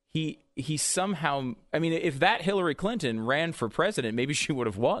he somehow, I mean, if that Hillary Clinton ran for president, maybe she would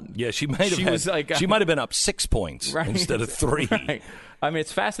have won. Yeah, she might have. She might have been up 6 points instead of 3. Right. I mean,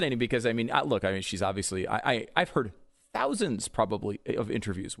 it's fascinating because she's obviously. I've heard thousands probably of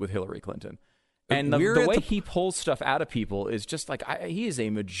interviews with Hillary Clinton, and the way he pulls stuff out of people is just like he is a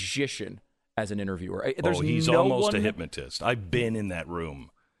magician as an interviewer. He's almost a hypnotist. I've been in that room.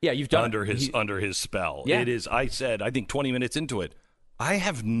 Yeah, you've done under his spell. Yeah. It is. I think 20 minutes into it, I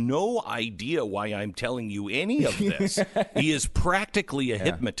have no idea why I'm telling you any of this. He is practically a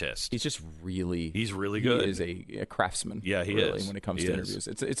hypnotist. He's just really good. He is a craftsman. Yeah, he really, is. when it comes to interviews.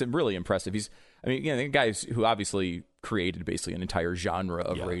 It's really impressive. The guys who obviously created basically an entire genre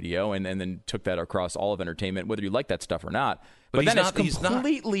of radio and then took that across all of entertainment, whether you like that stuff or not. But then it's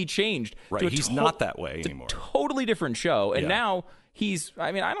completely changed. Right, he's not that way anymore. It's a totally different show. And now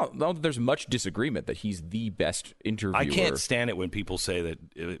I don't know that there's much disagreement that he's the best interviewer. I can't stand it when people say that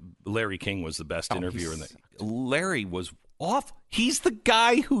Larry King was the best interviewer. Larry was off. He's the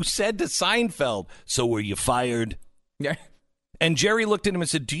guy who said to Seinfeld, "So were you fired?" Yeah. And Jerry looked at him and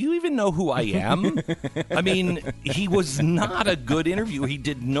said, "Do you even know who I am?" I mean, he was not a good interviewer. He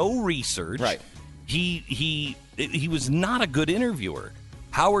did no research. Right. He was not a good interviewer.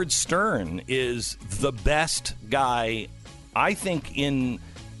 Howard Stern is the best guy, I think, in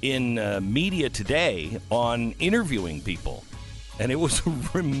media today on interviewing people. And it was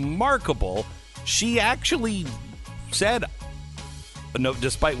remarkable. She actually said, no,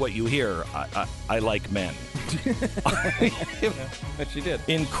 despite what you hear, I like men. But she did.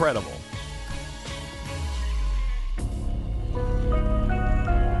 Incredible.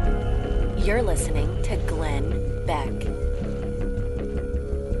 You're listening to Glenn Beck.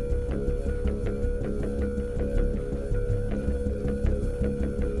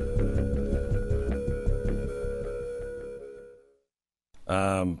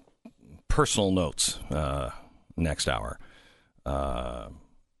 Personal notes next hour. I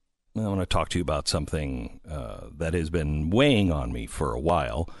want to talk to you about something that has been weighing on me for a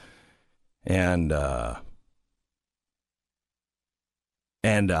while, and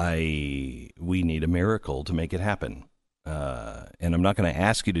we need a miracle to make it happen. And I'm not going to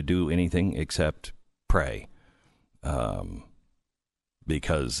ask you to do anything except pray,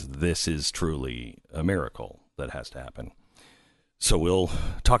 because this is truly a miracle that has to happen. So we'll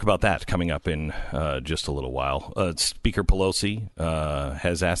talk about that coming up in just a little while. Speaker Pelosi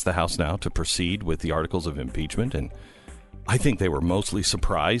has asked the House now to proceed with the articles of impeachment, and I think they were mostly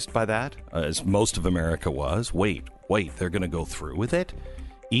surprised by that, as most of America was. Wait, they're going to go through with it?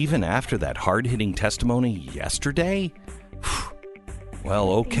 Even after that hard-hitting testimony yesterday?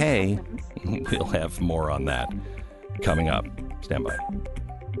 Well, okay. We'll have more on that coming up. Stand by.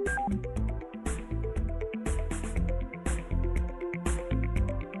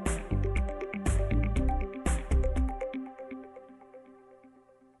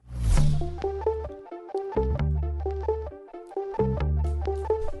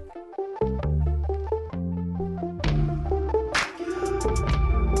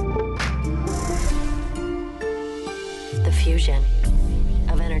 Fusion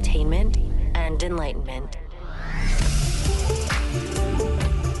of entertainment and enlightenment.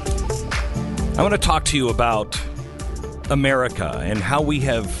 I want to talk to you about America and how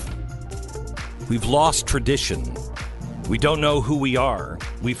we've lost tradition. We don't know who we are.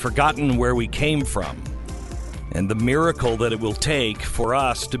 We've forgotten where we came from. And the miracle that it will take for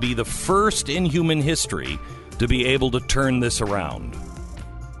us to be the first in human history to be able to turn this around.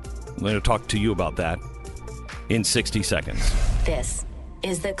 I'm going to talk to you about that in 60 seconds. This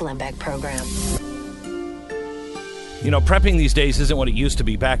is the Glenn Beck Program. You know, prepping these days isn't what it used to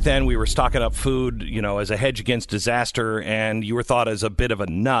be. Back then, we were stocking up food, as a hedge against disaster, and you were thought as a bit of a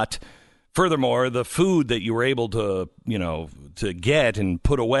nut. Furthermore, the food that you were able to, to get and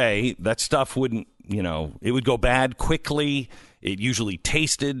put away, that stuff wouldn't, it would go bad quickly. It usually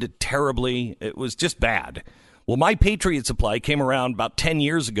tasted terribly. It was just bad. Well, My Patriot Supply came around about 10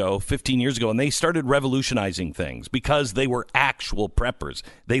 years ago, 15 years ago, and they started revolutionizing things because they were actual preppers.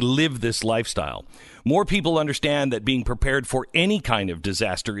 They lived this lifestyle. More people understand that being prepared for any kind of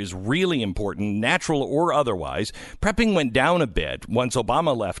disaster is really important, natural or otherwise. Prepping went down a bit once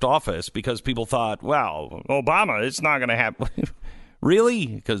Obama left office because people thought, well, Obama, it's not going to happen. Really?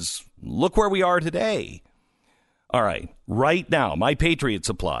 Because look where we are today. All right. Right now, My Patriot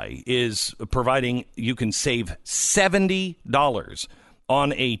Supply is providing, you can save $70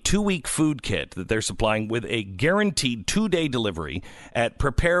 on a 2-week food kit that they're supplying with a guaranteed 2-day delivery at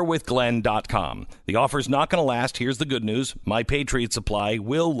preparewithglenn.com. The offer's not going to last. Here's the good news. My Patriot Supply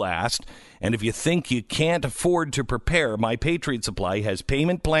will last. And if you think you can't afford to prepare, My Patriot Supply has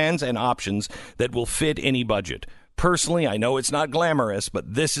payment plans and options that will fit any budget. Personally, I know it's not glamorous,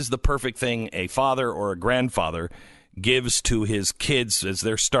 but this is the perfect thing a father or a grandfather gives to his kids as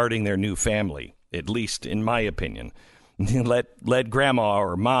they're starting their new family, at least in my opinion. Let grandma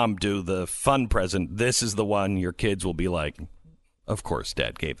or mom do the fun present. This is the one your kids will be like, of course,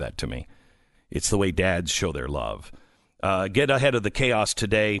 Dad gave that to me. It's the way dads show their love. Get ahead of the chaos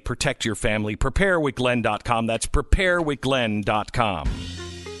today. Protect your family. Preparewithglenn.com. That's preparewithglenn.com.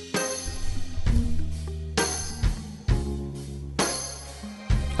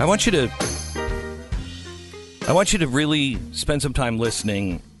 I want you to really spend some time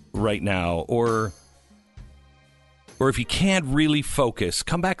listening right now, or if you can't really focus,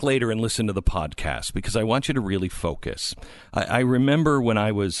 come back later and listen to the podcast, because I want you to really focus. I remember when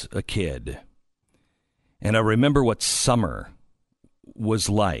I was a kid, and I remember what summer was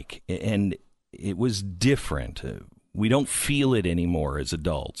like, and it was different. We don't feel it anymore as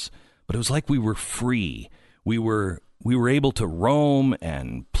adults, but it was like we were free. We were able to roam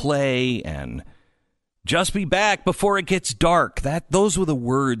and play and just be back before it gets dark. Those were the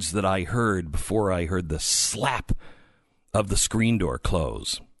words that I heard before I heard the slap of the screen door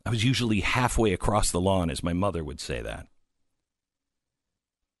close. I was usually halfway across the lawn, as my mother would say that.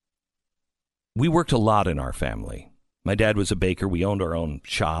 We worked a lot in our family. My dad was a baker. We owned our own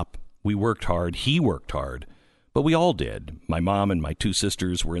shop. We worked hard. He worked hard. But we all did. My mom and my 2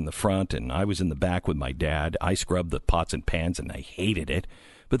 sisters were in the front, and I was in the back with my dad. I scrubbed the pots and pans, and I hated it.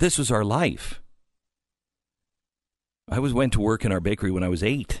 But this was our life. I went to work in our bakery when I was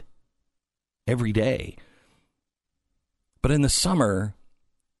 8, every day. But in the summer,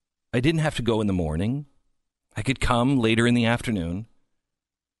 I didn't have to go in the morning. I could come later in the afternoon.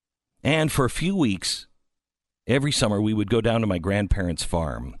 And for a few weeks, every summer, we would go down to my grandparents'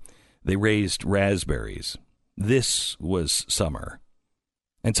 farm. They raised raspberries. This was summer.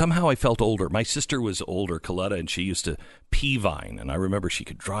 And somehow I felt older. My sister was older, Coletta, and she used to pea vine. And I remember she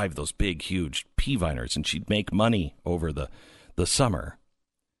could drive those big, huge pea viners, and she'd make money over the summer.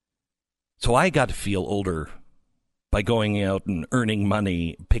 So I got to feel older by going out and earning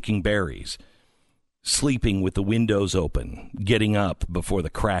money, picking berries, sleeping with the windows open, getting up before the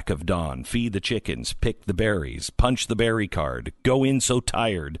crack of dawn, feed the chickens, pick the berries, punch the berry card, go in so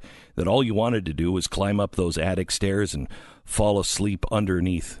tired that all you wanted to do was climb up those attic stairs and fall asleep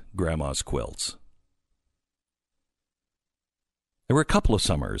underneath Grandma's quilts. There were a couple of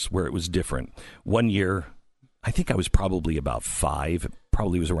summers where it was different. One year, I think I was probably about 5,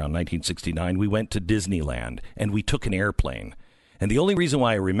 probably was around 1969, we went to Disneyland, and we took an airplane. And the only reason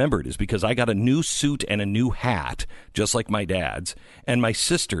why I remembered is because I got a new suit and a new hat, just like my dad's, and my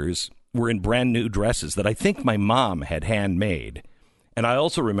sisters were in brand new dresses that I think my mom had handmade. And I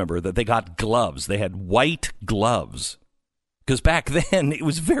also remember that they got gloves. They had white gloves. Because back then, it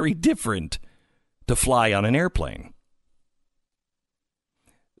was very different to fly on an airplane.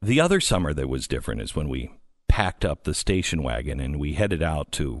 The other summer that was different is when we packed up the station wagon and we headed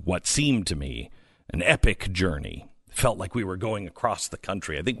out to what seemed to me an epic journey. Felt like we were going across the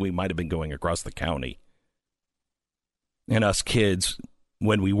country. I think we might have been going across the county. And us kids,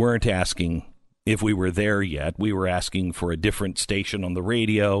 when we weren't asking if we were there yet, we were asking for a different station on the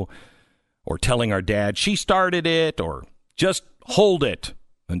radio, or telling our dad, she started it, or just hold it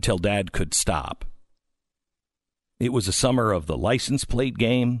until Dad could stop. It was a summer of the license plate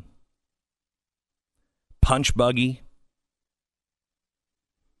game, punch buggy.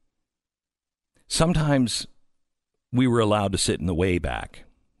 Sometimes we were allowed to sit in the way back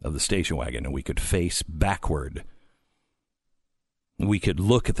of the station wagon, and we could face backward. We could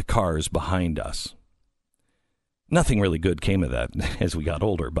look at the cars behind us. Nothing really good came of that as we got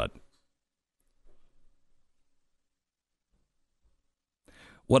older, but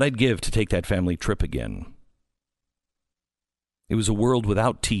what I'd give to take that family trip again. It was a world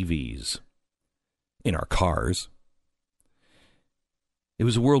without TVs in our cars. It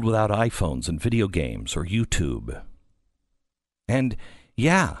was a world without iPhones and video games or YouTube. And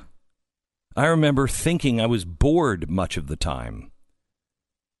yeah, I remember thinking I was bored much of the time.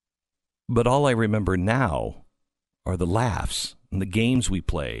 But all I remember now are the laughs and the games we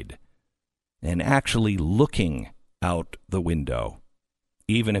played, and actually looking out the window,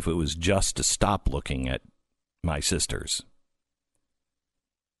 even if it was just to stop looking at my sisters.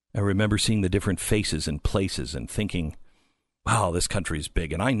 I remember seeing the different faces and places and thinking, wow, this country's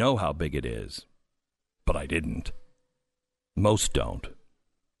big, and I know how big it is. But I didn't. Most don't.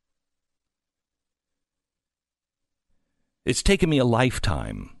 It's taken me a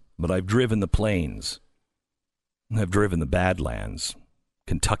lifetime, but I've driven the plains. I've driven the Badlands,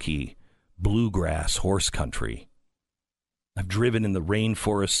 Kentucky, bluegrass horse country. I've driven in the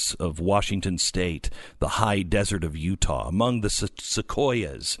rainforests of Washington State, the high desert of Utah, among the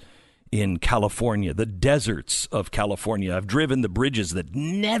sequoias in California, the deserts of California. I've driven the bridges that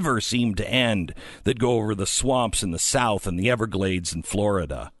never seem to end, that go over the swamps in the South and the Everglades in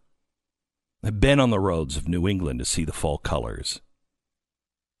Florida. I've been on the roads of New England to see the fall colors.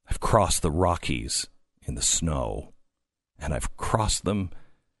 I've crossed the Rockies in the snow, and I've crossed them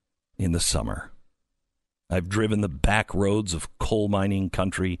in the summer. I've driven the back roads of coal mining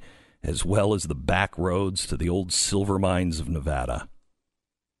country as well as the back roads to the old silver mines of Nevada.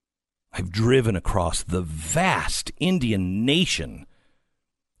 I've driven across the vast Indian nation,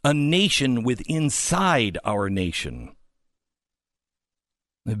 a nation with inside our nation.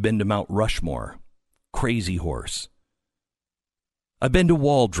 I've been to Mount Rushmore, Crazy Horse. I've been to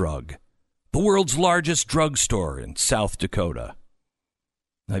Wall Drug, the world's largest drugstore in South Dakota.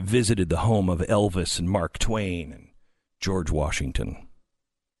 I visited the home of Elvis and Mark Twain and George Washington.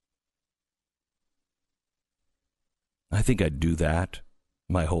 I think I'd do that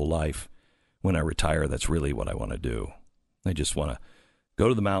my whole life. When I retire, that's really what I want to do. I just want to go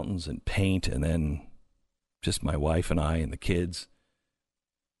to the mountains and paint, and then just my wife and I and the kids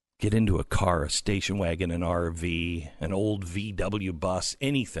get into a car, a station wagon, an RV, an old VW bus,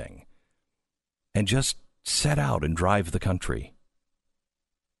 anything, and just set out and drive the country.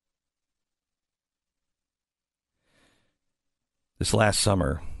 This last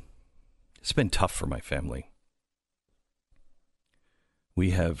summer, it's been tough for my family.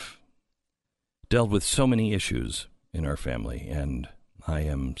 We have dealt with so many issues in our family, and I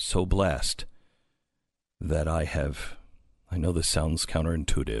am so blessed that I know this sounds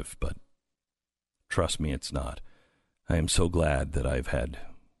counterintuitive, but trust me, it's not. I am so glad that I've had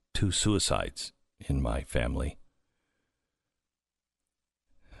 2 suicides in my family,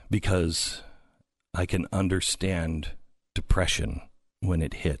 because I can understand depression when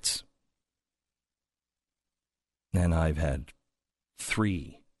it hits. And I've had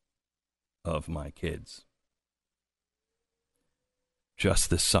 3 of my kids just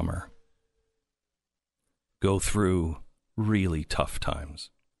this summer go through really tough times.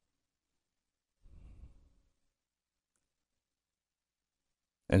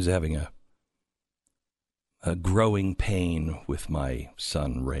 I was having a growing pain with my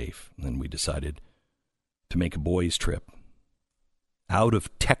son, Rafe, and we decided to make a boys' trip out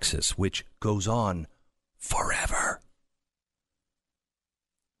of Texas, which goes on forever.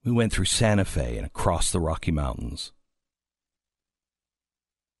 We went through Santa Fe and across the Rocky Mountains.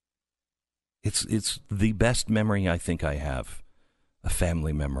 It's the best memory I think I have, a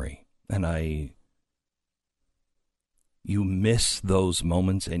family memory. And you miss those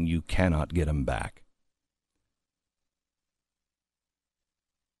moments and you cannot get them back.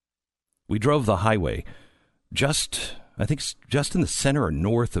 We drove the highway I think it's just in the center or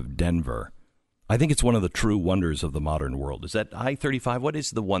north of Denver. I think it's one of the true wonders of the modern world. Is that I-35? What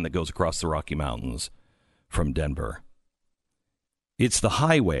is the one that goes across the Rocky Mountains from Denver? It's the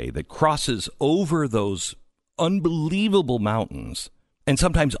highway that crosses over those unbelievable mountains, and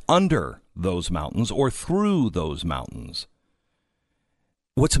sometimes under those mountains or through those mountains.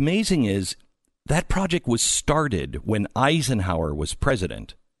 What's amazing is that project was started when Eisenhower was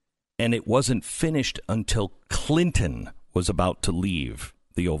president, and it wasn't finished until Clinton was about to leave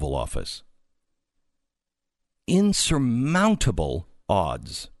the Oval Office. Insurmountable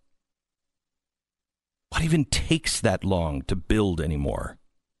odds. What even takes that long to build anymore?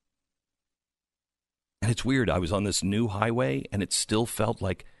 And it's weird. I was on this new highway, and it still felt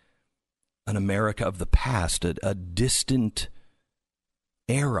like an America of the past, a distant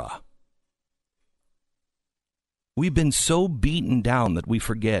era. We've been so beaten down that we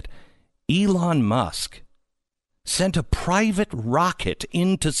forget Elon Musk sent a private rocket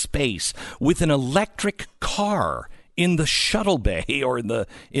into space with an electric car in the shuttle bay or in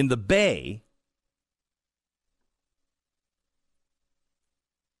the bay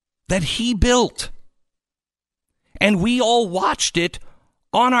that he built. And we all watched it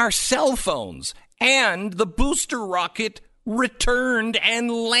on our cell phones. And the booster rocket returned and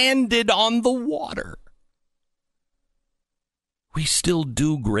landed on the water. We still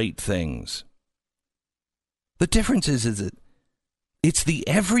do great things. The difference is that it's the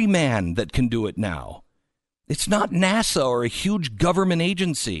everyman that can do it now. It's not NASA or a huge government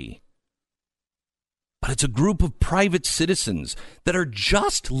agency. But it's a group of private citizens that are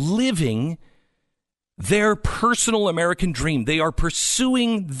just living their personal American dream. They are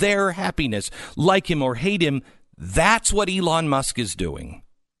pursuing their happiness. Like him or hate him, that's what Elon Musk is doing.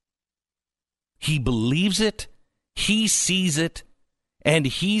 He believes it, he sees it, and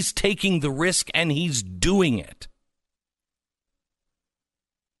he's taking the risk, and he's doing it.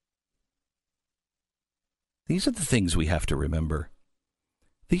 These are the things we have to remember.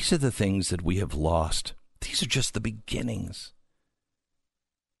 These are the things that we have lost. These are just the beginnings.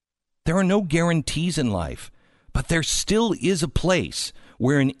 There are no guarantees in life, but there still is a place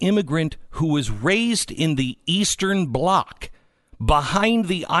where an immigrant who was raised in the Eastern Bloc, behind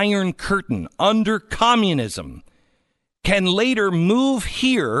the Iron Curtain, under communism, can later move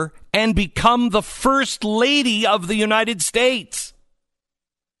here and become the First Lady of the United States.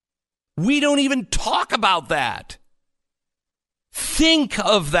 We don't even talk about that. Think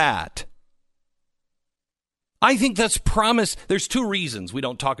of that. I think that's promise. There's two reasons we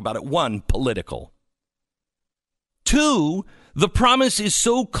don't talk about it. One, political. Two, the promise is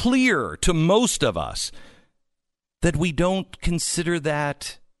so clear to most of us that we don't consider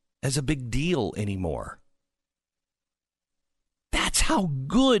that as a big deal anymore. That's how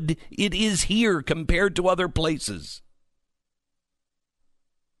good it is here compared to other places.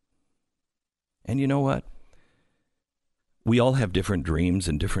 And you know what? We all have different dreams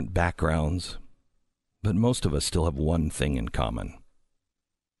and different backgrounds, but most of us still have one thing in common.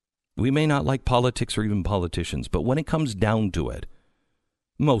 We may not like politics or even politicians, but when it comes down to it,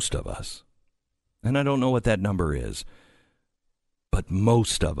 most of us, and I don't know what that number is, but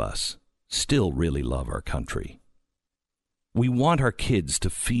most of us still really love our country. We want our kids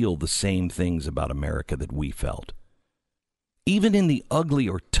to feel the same things about America that we felt. Even in the ugly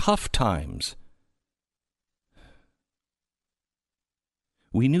or tough times,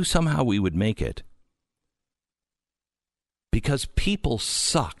 we knew somehow we would make it. Because people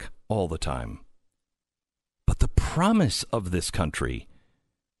suck all the time. But the promise of this country,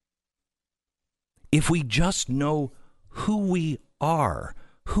 if we just know who we are,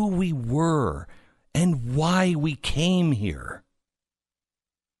 who we were, and why we came here,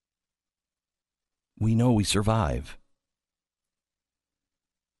 we know we survive.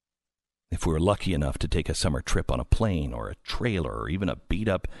 If we're lucky enough to take a summer trip on a plane or a trailer or even a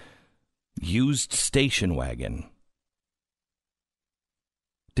beat-up used station wagon,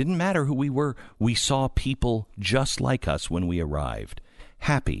 didn't matter who we were, we saw people just like us when we arrived.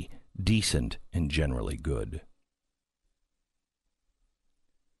 Happy, decent, and generally good.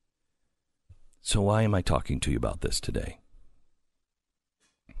 So why am I talking to you about this today?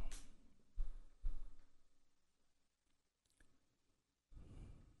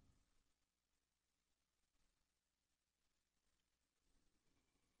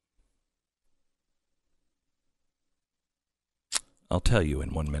 I'll tell you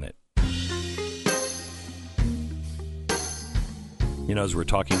in 1 minute. You know, as we're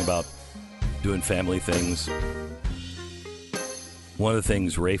talking about doing family things, one of the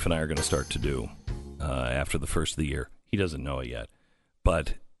things Rafe and I are going to start to do after the first of the year, he doesn't know it yet,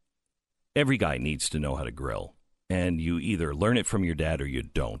 but every guy needs to know how to grill. And you either learn it from your dad or you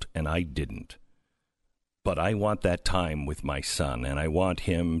don't, and I didn't. But I want that time with my son, and I want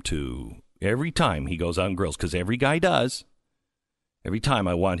him to, every time he goes out and grills, because every guy does, every time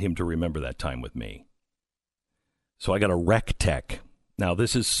I want him to remember that time with me. So I got a RecTech. Now,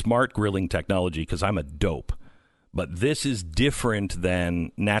 this is smart grilling technology because I'm a dope. But this is different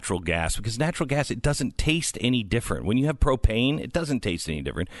than natural gas because natural gas, it doesn't taste any different. When you have propane, it doesn't taste any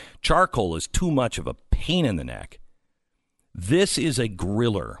different. Charcoal is too much of a pain in the neck. This is a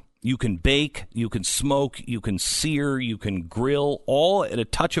griller. You can bake, you can smoke, you can sear, you can grill, all at a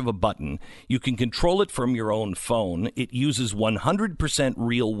touch of a button. You can control it from your own phone. It uses 100%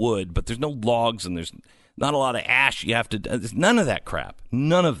 real wood, but there's no logs and there's not a lot of ash. You have to, there's none of that crap.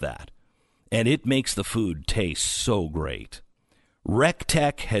 None of that. And it makes the food taste so great.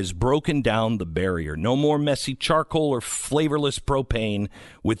 RecTech has broken down the barrier. No more messy charcoal or flavorless propane.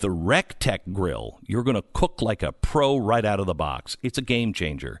 With the RecTech grill, you're going to cook like a pro right out of the box. It's a game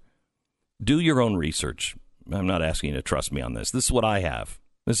changer. Do your own research. I'm not asking you to trust me on this. This is what I have.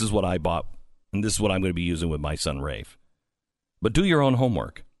 This is what I bought. And this is what I'm going to be using with my son, Rafe. But do your own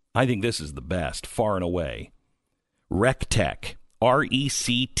homework. I think this is the best, far and away. RecTech.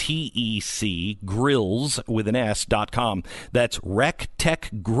 RecTech grills with an S.com. That's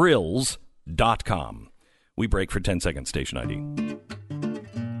RecTechGrills.com. We break for 10 seconds, station ID.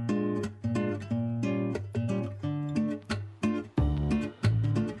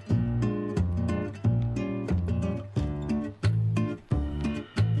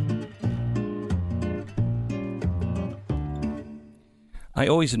 I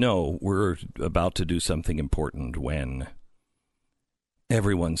always know we're about to do something important when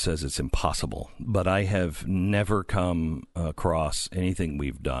everyone says it's impossible, but I have never come across anything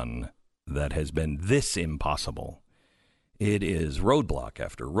we've done that has been this impossible. It is roadblock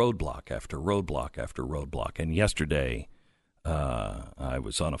after roadblock after roadblock after roadblock. And yesterday, I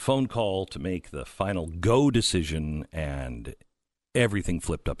was on a phone call to make the final go decision, and everything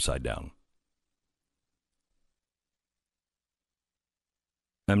flipped upside down.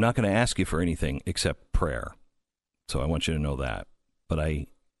 I'm not going to ask you for anything except prayer. So I want you to know that. But I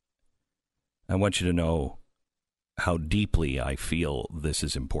want you to know how deeply I feel this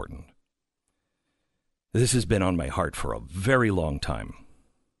is important. This has been on my heart for a very long time.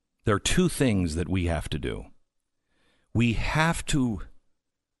 There are two things that we have to do. We have to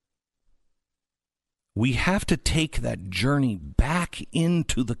take that journey back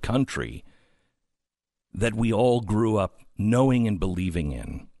into the country that we all grew up knowing and believing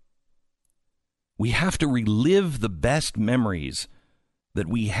in. We have to relive the best memories that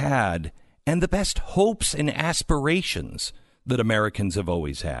we had and the best hopes and aspirations that Americans have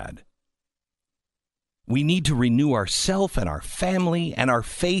always had. We need to renew ourselves and our family and our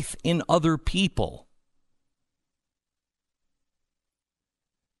faith in other people.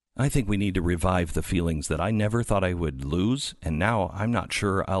 I think we need to revive the feelings that I never thought I would lose, and now I'm not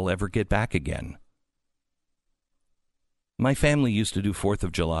sure I'll ever get back again. My family used to do 4th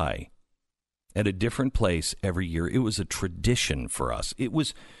of July at a different place every year. It was a tradition for us. It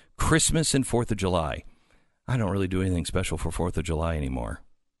was Christmas and 4th of July. I don't really do anything special for 4th of July anymore.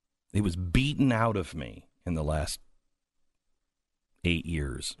 It was beaten out of me in the last 8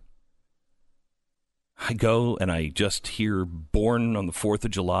 years. I go and I just hear Born on the 4th of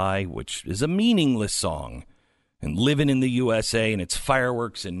July, which is a meaningless song, and Living in the USA, and it's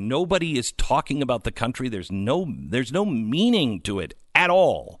fireworks, and nobody is talking about the country. There's no meaning to it at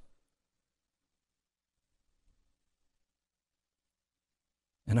all.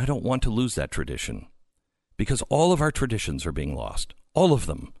 And I don't want to lose that tradition, because all of our traditions are being lost. All of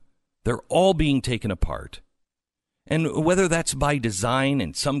them. They're all being taken apart. And whether that's by design,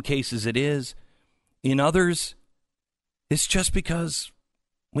 in some cases it is, in others, it's just because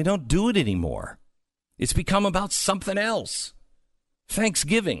we don't do it anymore. It's become about something else.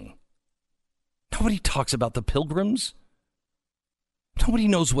 Thanksgiving. Nobody talks about the Pilgrims. Nobody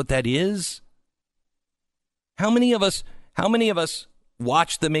knows what that is. How many of us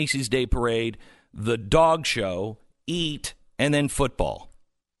watch the Macy's Day Parade, the dog show, eat, and then football?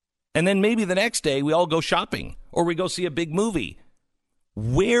 And then maybe the next day we all go shopping or we go see a big movie.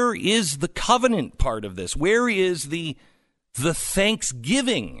 Where is the covenant part of this? Where is the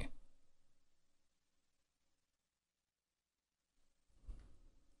Thanksgiving?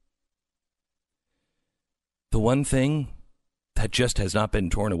 The one thing that just has not been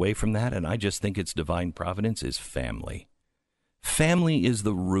torn away from that, and I just think it's divine providence, is family. Family is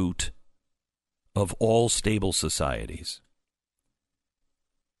the root of all stable societies.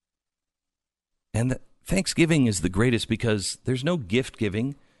 And Thanksgiving is the greatest because there's no gift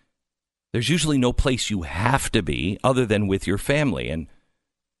giving. There's usually no place you have to be other than with your family. And,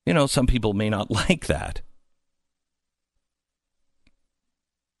 you know, some people may not like that.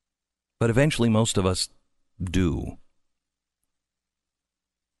 But eventually most of us do.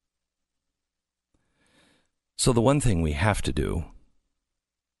 So the one thing we have to do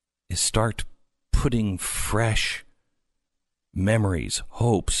is start putting fresh memories,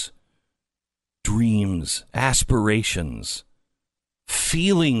 hopes, dreams, aspirations,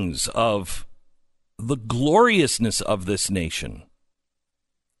 feelings of the gloriousness of this nation.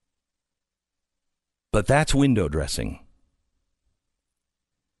 But that's window dressing.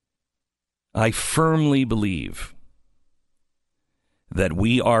 I firmly believe that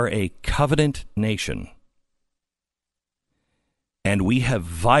we are a covenant nation, and we have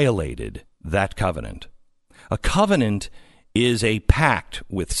violated that covenant. A covenant is a pact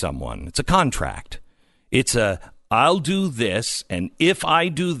with someone. It's a contract. It's I'll do this, and if I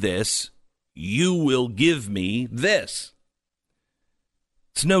do this, you will give me this.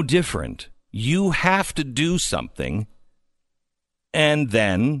 It's no different. You have to do something, and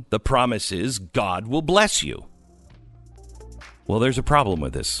then the promise is God will bless you. Well, there's a problem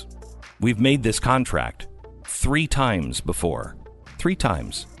with this. We've made this contract 3 times before. 3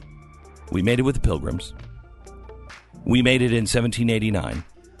 times. We made it with the Pilgrims. We made it in 1789.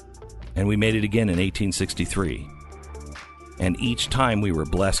 And we made it again in 1863. And each time we were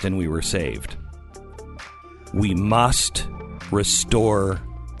blessed and we were saved. We must restore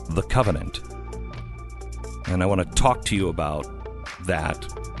the covenant. And I want to talk to you about that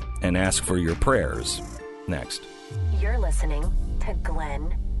and ask for your prayers next. You're listening to to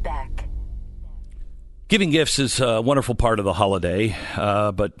Glenn Beck. Giving gifts is a wonderful part of the holiday,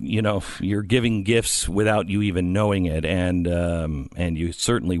 but, you're giving gifts without you even knowing it, and you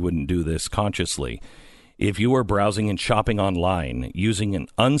certainly wouldn't do this consciously. If you are browsing and shopping online using an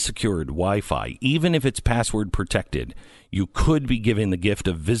unsecured Wi-Fi, even if it's password protected, you could be giving the gift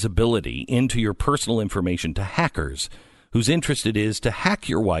of visibility into your personal information to hackers whose interest it is to hack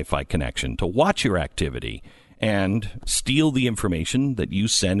your Wi-Fi connection, to watch your activity, and steal the information that you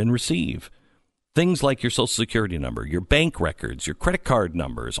send and receive. Things like your Social Security number, your bank records, your credit card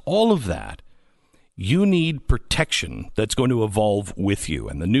numbers, all of that. You need protection that's going to evolve with you.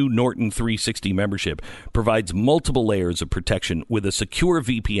 And the new Norton 360 membership provides multiple layers of protection with a secure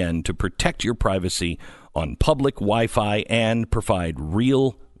VPN to protect your privacy on public Wi-Fi and provide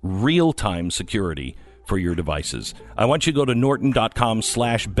real-time security for your devices. I want you to go to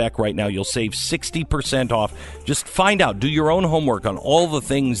norton.com/Beck right now. You'll save 60% off. Just find out. Do your own homework on all the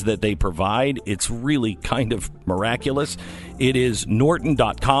things that they provide. It's really kind of miraculous. It is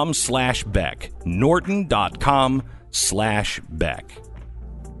norton.com/Beck. norton.com/Beck.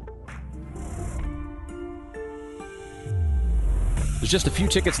 There's just a few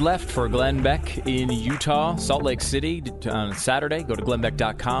tickets left for Glenn Beck in Utah, Salt Lake City on Saturday. Go to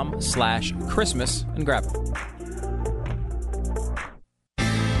glennbeck.com/Christmas and grab them.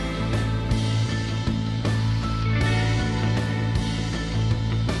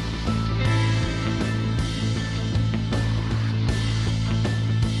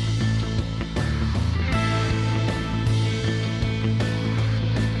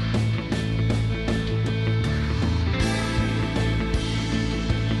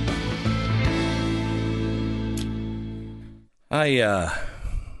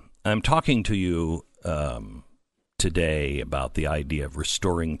 I'm talking to you today about the idea of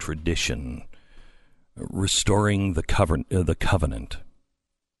restoring tradition, restoring the covenant.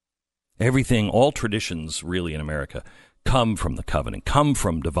 Everything, all traditions really in America come from the covenant, come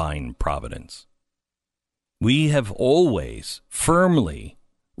from divine providence. We have always firmly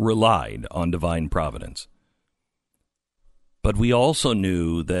relied on divine providence. But we also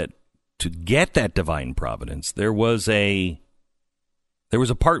knew that to get that divine providence, there was a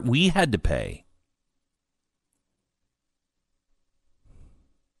part we had to pay.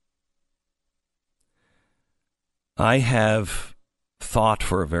 I have thought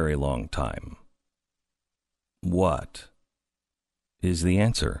for a very long time, what is the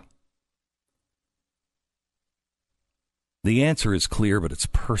answer? The answer is clear, but it's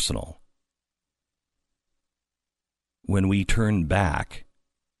personal. When we turn back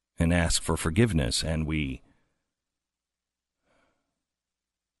and ask for forgiveness, and we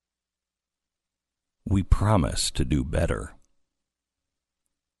promise to do better.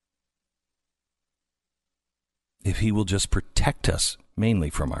 If he will just protect us, mainly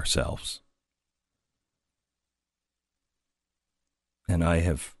from ourselves. And I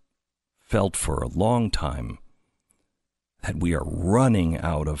have felt for a long time that we are running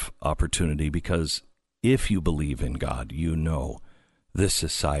out of opportunity, because if you believe in God, you know this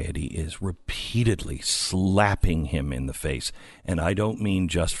society is repeatedly slapping him in the face. And I don't mean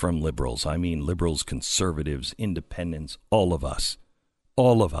just from liberals. I mean liberals, conservatives, independents, all of us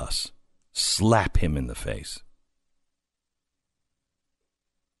slap him in the face.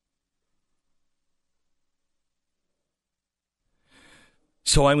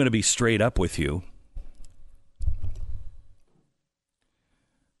 So I'm going to be straight up with you.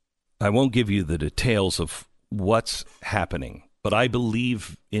 I won't give you the details of what's happening, but I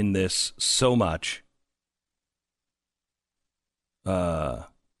believe in this so much. I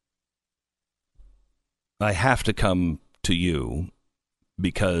have to come to you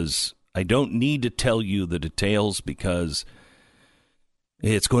because I don't need to tell you the details, because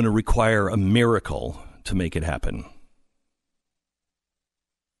it's going to require a miracle to make it happen.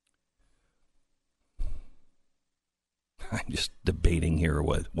 I'm just debating here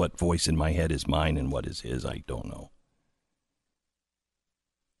what voice in my head is mine and what is his. I don't know.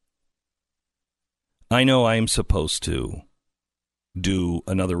 I know I'm supposed to do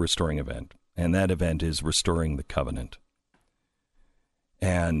another restoring event, and that event is restoring the covenant.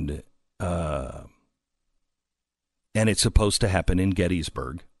 And it's supposed to happen in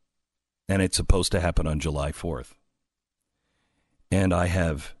Gettysburg, and it's supposed to happen on July 4th. And I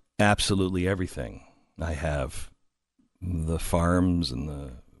have absolutely everything. I have the farms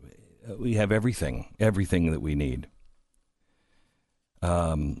and we have everything that we need.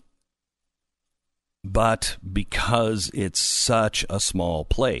 But because it's such a small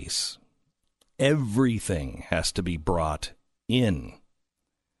place, everything has to be brought in.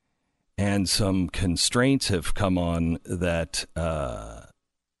 And some constraints have come on that I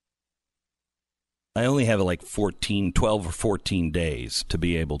only have like 12 or 14 days to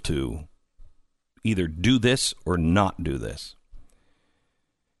be able to either do this or not do this.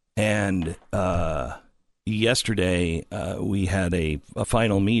 And yesterday we had a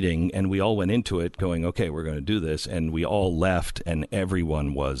final meeting, and we all went into it going, okay, we're going to do this. And we all left, and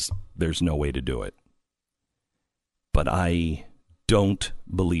everyone was, there's no way to do it. But I don't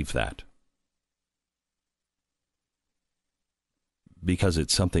believe that. Because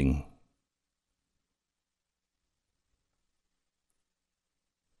it's something.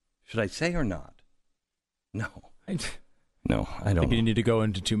 Should I say or not? No. No, I don't. I think you need to go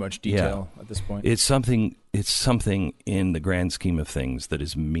into too much detail at this point. It's something in the grand scheme of things that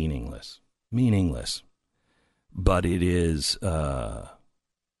is meaningless. Meaningless. But it is,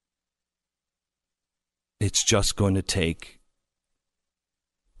 it's just going to take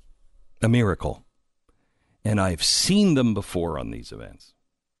a miracle. And I've seen them before on these events.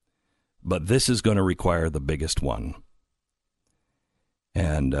 But this is going to require the biggest one.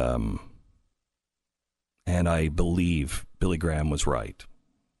 And I believe Billy Graham was right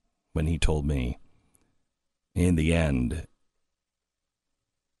when he told me, in the end,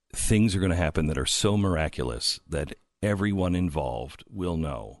 things are going to happen that are so miraculous that everyone involved will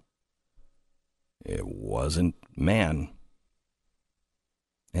know it wasn't man.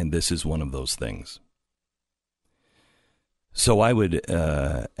 And this is one of those things. So I would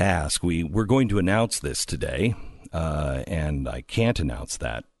ask, we're going to announce this today, and I can't announce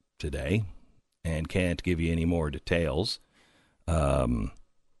that today and can't give you any more details on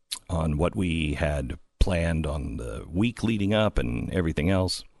what we had planned on the week leading up and everything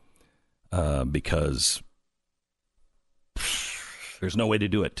else, because there's no way to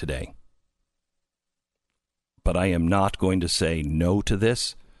do it today. But I am not going to say no to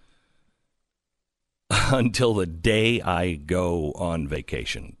this until the day I go on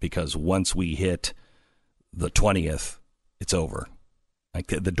vacation, because once we hit the 20th, it's over. Like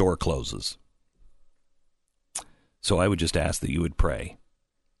the door closes. So I would just ask that you would pray,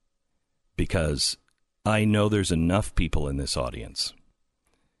 because I know there's enough people in this audience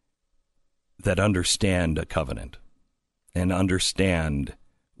that understand a covenant and understand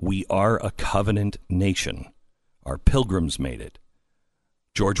we are a covenant nation. Our pilgrims made it.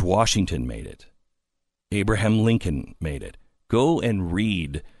 George Washington made it. Abraham Lincoln made it. Go and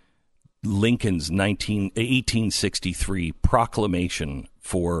read Lincoln's 1863 proclamation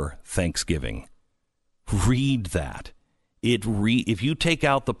for Thanksgiving. Read that. If you take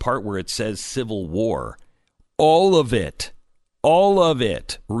out the part where it says Civil War, all of it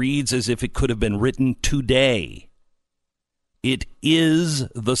reads as if it could have been written today. It is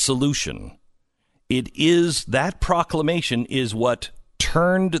the solution. That proclamation is what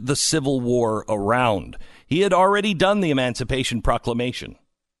turned the Civil War around. He had already done the Emancipation Proclamation.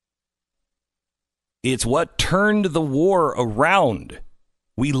 It's what turned the war around.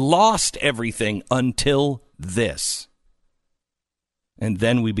 We lost everything until this. And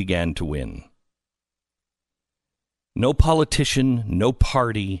then we began to win. No politician, no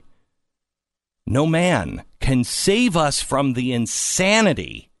party, no man can save us from the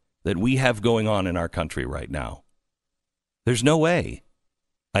insanity that we have going on in our country right now. There's no way.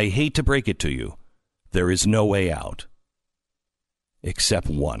 I hate to break it to you. There is no way out. Except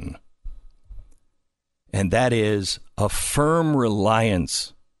one. And that is a firm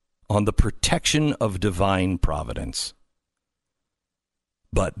reliance on the protection of divine providence.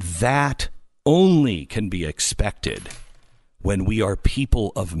 But that only can be expected when we are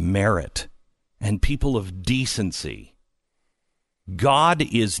people of merit and people of decency. God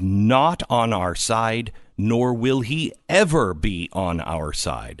is not on our side, nor will he ever be on our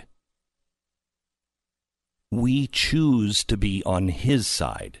side. We choose to be on his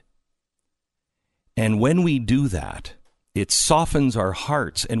side. And when we do that, it softens our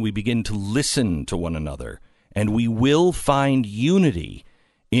hearts and we begin to listen to one another. And we will find unity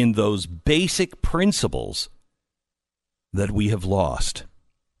in those basic principles that we have lost.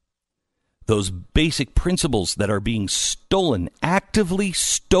 Those basic principles that are being stolen, actively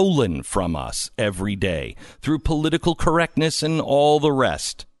stolen from us every day through political correctness and all the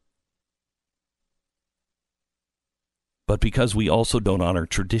rest. But because we also don't honor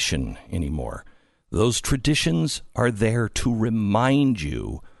tradition anymore, those traditions are there to remind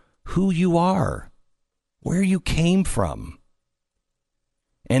you who you are, where you came from.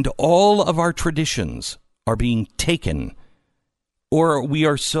 And all of our traditions are being taken, or we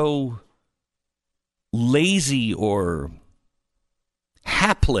are so lazy or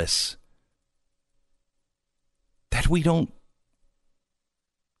hapless that we don't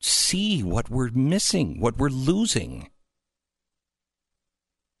see what we're missing, what we're losing.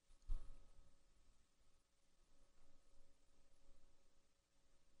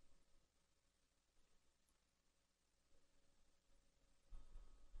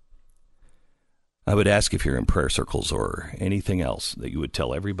 I would ask if you're in prayer circles or anything else that you would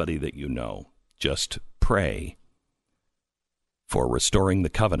tell everybody that you know, just pray for restoring the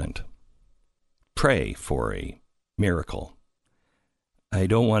covenant. Pray for a miracle. I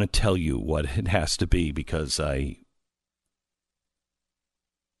don't want to tell you what it has to be because I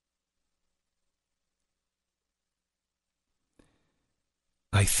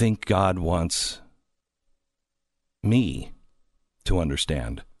think God wants me to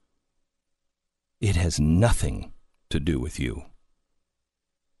understand. It has nothing to do with you.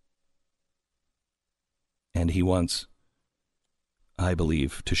 And he wants, I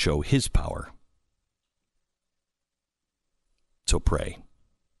believe, to show his power. So pray.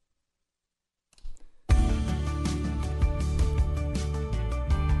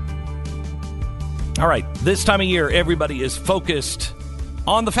 All right, this time of year, everybody is focused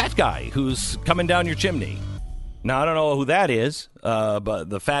on the fat guy who's coming down your chimney. Now, I don't know who that is, but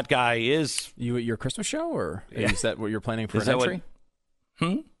the fat guy is... You at your Christmas show, or is that what you're planning for Is an that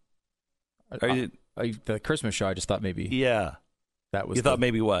entry? The Christmas show, I just thought maybe... Yeah. That was. You thought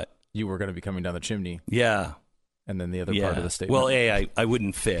maybe what? You were going to be coming down the chimney. Yeah. And then the other part of the statement. Well, I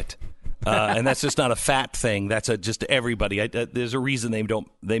wouldn't fit. And that's just not a fat thing. That's just everybody. There's a reason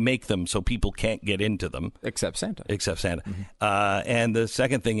they make them so people can't get into them. Except Santa. Mm-hmm. And the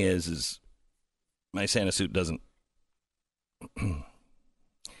second thing is my Santa suit doesn't...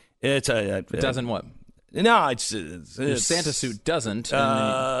 doesn't what? No, it's your Santa suit doesn't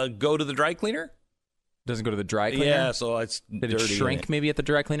go to the dry cleaner. Doesn't go to the dry cleaner. Yeah, so it's did dirty it shrink maybe at the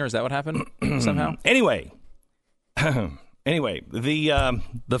dry cleaner? Is that what happened somehow? Anyway, the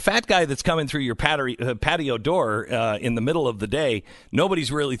fat guy that's coming through your patio door in the middle of the day,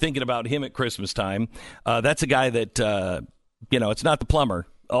 nobody's really thinking about him at Christmas time. That's a guy that it's not the plumber.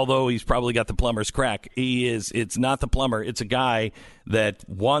 Although he's probably got the plumber's crack, it's not the plumber. It's a guy that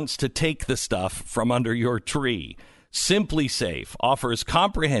wants to take the stuff from under your tree. Simply Safe offers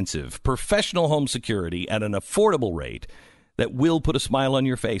comprehensive professional home security at an affordable rate that will put a smile on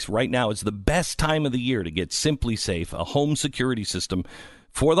your face. Right now is the best time of the year to get Simply Safe, a home security system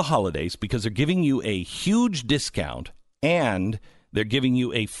for the holidays, because they're giving you a huge discount and they're giving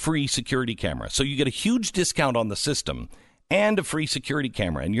you a free security camera. So you get a huge discount on the system and a free security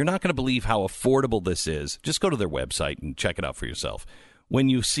camera. And you're not going to believe how affordable this is. Just go to their website and check it out for yourself. When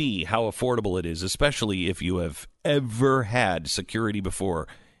you see how affordable it is, especially if you have ever had security before,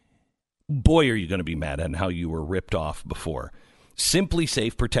 boy, are you going to be mad at how you were ripped off before. Simply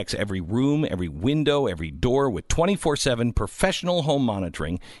Safe protects every room, every window, every door with 24/7 professional home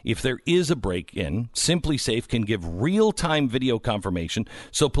monitoring. If there is a break-in, Simply Safe can give real-time video confirmation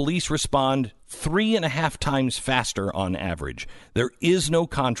so police respond 3.5 times faster on average. There is no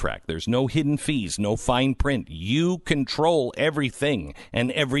contract. There's no hidden fees, no fine print. You control everything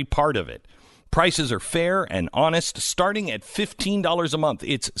and every part of it. Prices are fair and honest, starting at $15 a month.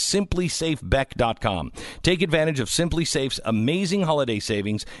 It's simplysafebeck.com. Take advantage of Simply Safe's amazing holiday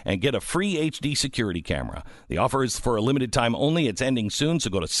savings and get a free HD security camera. The offer is for a limited time only. It's ending soon, so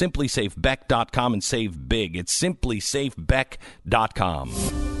go to simplysafebeck.com and save big. It's simplysafebeck.com.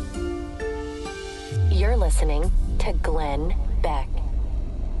 You're listening to Glenn Beck.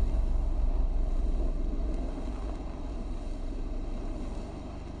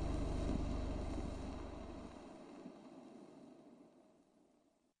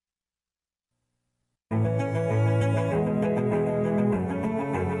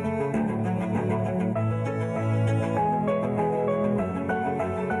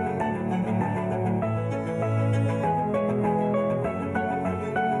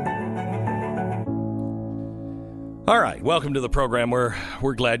 All right, welcome to the program. We're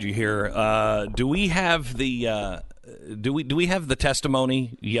glad you're here. Do we have the do we have the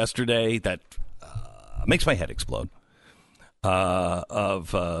testimony yesterday that makes my head explode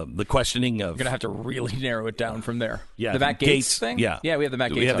of the questioning of? You're gonna have to really narrow it down from there. Yeah, the Matt Gaetz thing. Yeah, we have the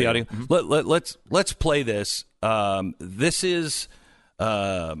Matt Gaetz. We have the audio. Mm-hmm. Let's play this. This is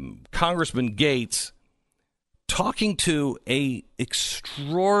Congressman Gaetz talking to a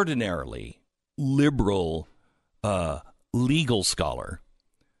extraordinarily liberal legal scholar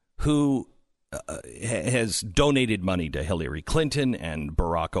who has donated money to Hillary Clinton and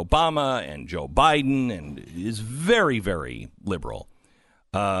Barack Obama and Joe Biden and is very, very liberal.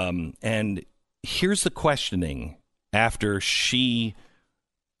 And here's the questioning after she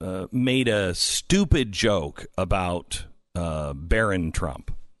made a stupid joke about Barron Trump.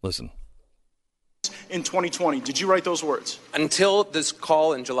 Listen. In 2020, did you write those words? Until this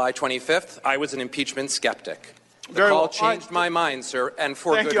call on July 25th, I was an impeachment skeptic. The call changed my mind, sir, and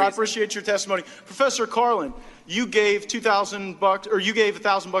for Thank good you. reason. I appreciate your testimony. Professor Karlan, you gave $2,000, or you gave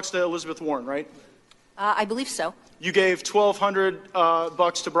 $1,000 to Elizabeth Warren, right? I believe so. You gave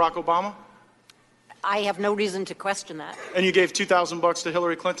 $1,200 to Barack Obama? I have no reason to question that. And you gave $2,000 to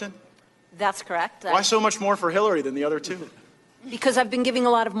Hillary Clinton? That's correct. Why so much more for Hillary than the other two? Because I've been giving a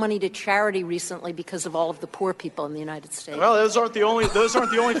lot of money to charity recently because of all of the poor people in the United States. Well, those aren't the only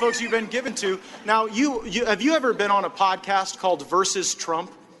folks you've been given to. Now, have you ever been on a podcast called Versus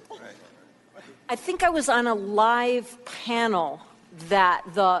Trump? I think I was on a live panel that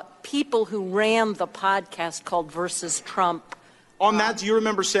the people who ran the podcast called Versus Trump. On that, do you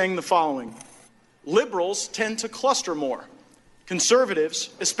remember saying the following? Liberals tend to cluster more.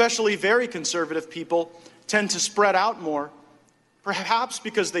 Conservatives, especially very conservative people, tend to spread out more. Perhaps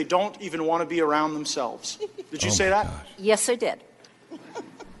because they don't even want to be around themselves. Did you say that? Gosh. Yes, I did.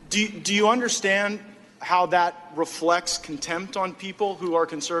 Do you understand how that reflects contempt on people who are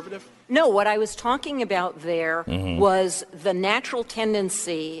conservative? No, what I was talking about there was the natural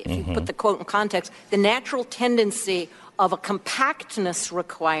tendency, if you put the quote in context, the natural tendency of a compactness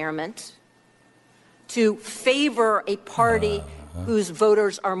requirement to favor a party whose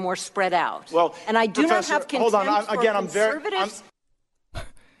voters are more spread out. Well, and I do not have contempt for conservatives.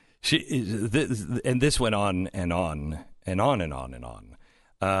 And this went on and on and on and on and on.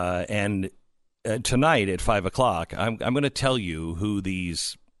 And tonight at 5 o'clock, I'm going to tell you who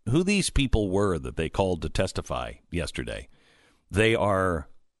these people were that they called to testify yesterday. They are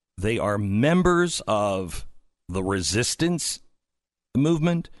members of the resistance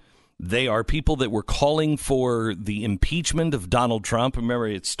movement. They are people that were calling for the impeachment of Donald Trump. Remember,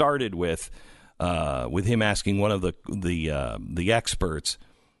 it started with him asking one of the experts.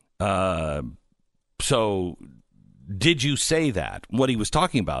 So did you say that? What he was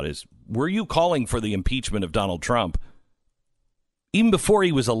talking about is, were you calling for the impeachment of Donald Trump even before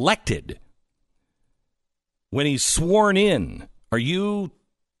he was elected? When he's sworn in, are you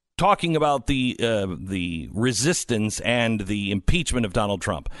talking about the resistance and the impeachment of Donald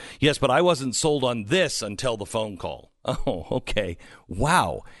Trump? Yes, but I wasn't sold on this until the phone call. Oh, okay.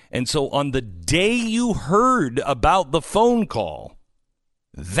 Wow. And so on the day you heard about the phone call,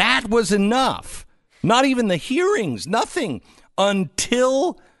 that was enough. Not even the hearings, nothing,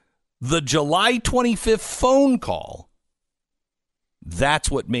 until the July 25th phone call.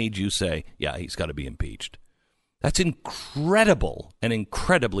 That's what made you say, yeah, he's got to be impeached. That's incredible and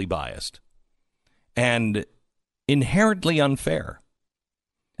incredibly biased and inherently unfair.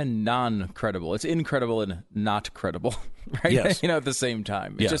 And non-credible. It's incredible and not credible, right? Yes. At the same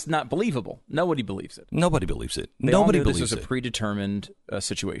time. It's just not believable. Nobody believes it. Nobody believes it. Nobody believes this was a predetermined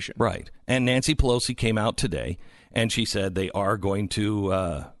situation. Right. And Nancy Pelosi came out today and she said they are going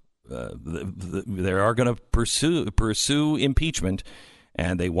to pursue impeachment,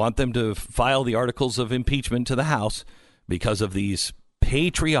 and they want them to file the articles of impeachment to the House because of these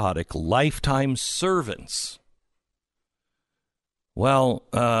patriotic lifetime servants. Well,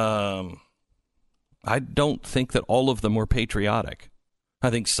 I don't think that all of them were patriotic. I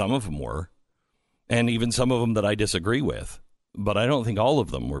think some of them were, and even some of them that I disagree with. But I don't think all of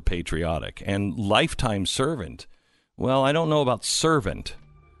them were patriotic. And lifetime servant, well, I don't know about servant,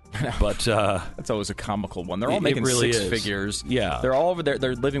 but that's always a comical one. They're all making really six figures. Yeah, they're all over there.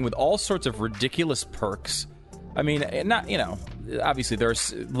 They're living with all sorts of ridiculous perks. I mean, obviously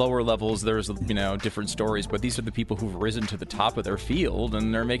there's lower levels, there's, different stories, but these are the people who've risen to the top of their field,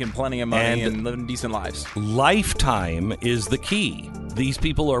 and they're making plenty of money and living decent lives. Lifetime is the key. These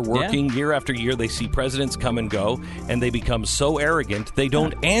people are working year after year. They see presidents come and go, and they become so arrogant they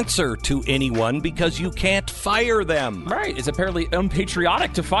don't answer to anyone because you can't fire them. Right. It's apparently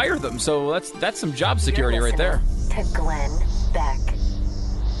unpatriotic to fire them, so that's some job security right there. To Glenn Beck.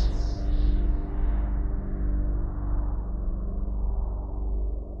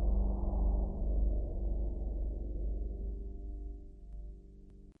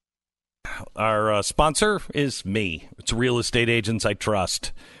 Our sponsor is me. It's Real Estate Agents I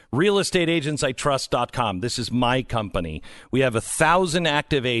Trust. RealestateAgentsITrust.com. This is my company. We have 1,000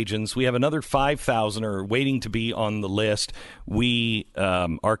 active agents. We have another 5,000 are waiting to be on the list. We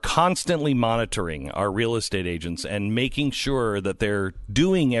are constantly monitoring our real estate agents and making sure that they're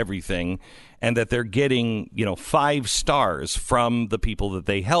doing everything and that they're getting, 5 stars from the people that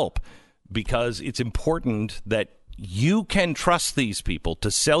they help, because it's important that you can trust these people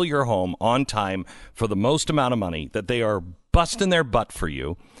to sell your home on time for the most amount of money, that they are busting their butt for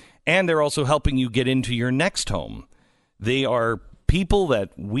you, and they're also helping you get into your next home. They are people that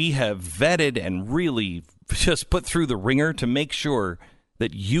we have vetted and really just put through the ringer to make sure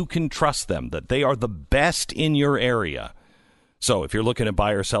that you can trust them, that they are the best in your area. So if you're looking to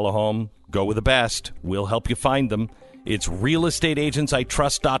buy or sell a home, go with the best. We'll help you find them. It's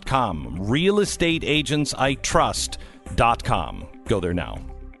realestateagentsitrust.com. Realestateagentsitrust.com. Go there now.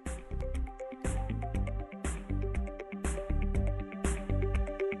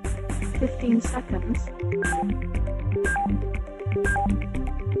 $15 seconds.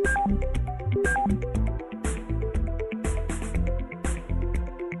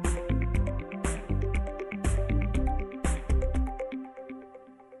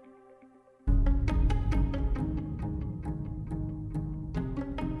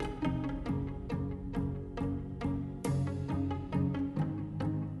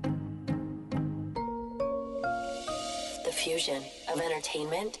 The fusion of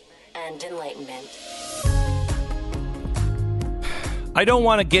entertainment and enlightenment. I don't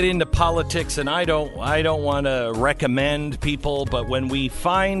want to get into politics, and I don't want to recommend people, but when we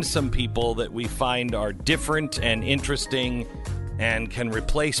find some people that we find are different and interesting and can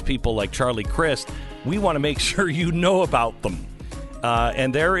replace people like Charlie Crist, we want to make sure you know about them.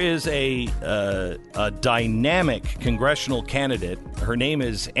 And there is a dynamic congressional candidate. Her name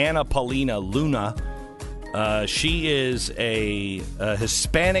is Anna Paulina Luna. She is a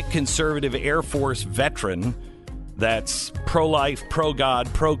Hispanic conservative Air Force veteran that's pro-life,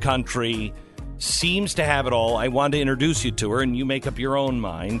 pro-God, pro-country, seems to have it all. I wanted to introduce you to her, and you make up your own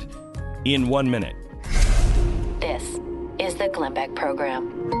mind in 1 minute. This is the Glenn Beck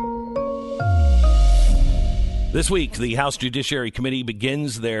Program. This week, the House Judiciary Committee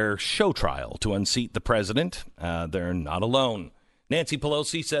begins their show trial to unseat the president. They're not alone. Nancy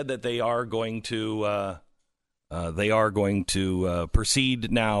Pelosi said that they are going to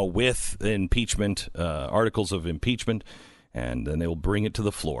proceed now with impeachment, articles of impeachment, and then they will bring it to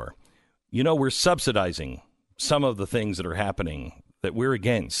the floor. You know, we're subsidizing some of the things that are happening that we're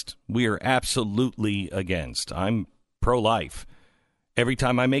against. We are absolutely against. I'm pro-life. Every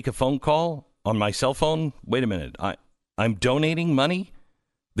time I make a phone call on my cell phone, wait a minute, I'm donating money?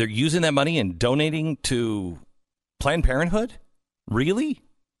 They're using that money and donating to Planned Parenthood? Really?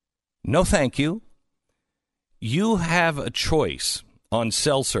 No, thank you. You have a choice on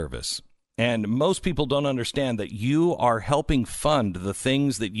cell service, and most people don't understand that you are helping fund the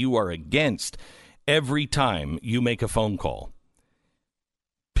things that you are against every time you make a phone call.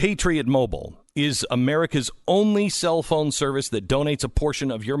 Patriot Mobile is America's only cell phone service that donates a portion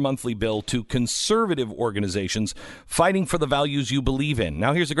of your monthly bill to conservative organizations fighting for the values you believe in.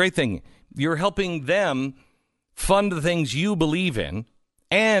 Now, here's the great thing. You're helping them fund the things you believe in,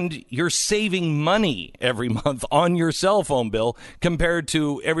 and you're saving money every month on your cell phone bill compared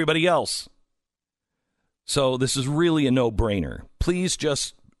to everybody else. So this is really a no-brainer. Please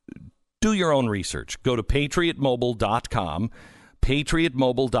just do your own research. Go to patriotmobile.com.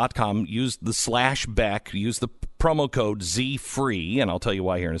 patriotmobile.com. Use the /Beck. Use the promo code ZFREE, and I'll tell you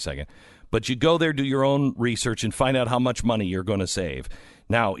why here in a second. But you go there, do your own research, and find out how much money you're going to save.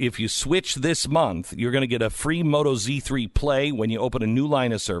 Now, if you switch this month, you're going to get a free Moto Z3 Play when you open a new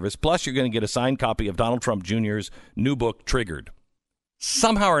line of service. Plus, you're going to get a signed copy of Donald Trump Jr.'s new book, Triggered.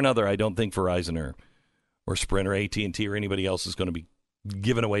 Somehow or another, I don't think Verizon or Sprint or AT&T or anybody else is going to be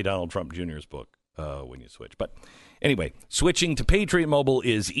giving away Donald Trump Jr.'s book when you switch. But anyway, switching to Patriot Mobile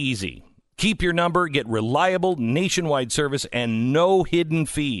is easy. Keep your number, get reliable nationwide service, and no hidden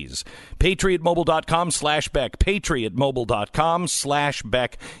fees. PatriotMobile.com/Beck.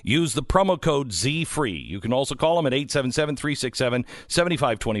 PatriotMobile.com/Beck. Use the promo code ZFREE. You can also call them at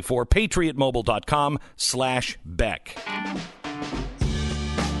 877-367-7524. PatriotMobile.com/Beck.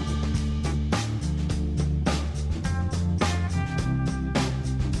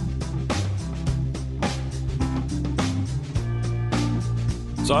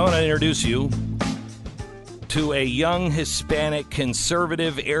 So I want to introduce you to a young Hispanic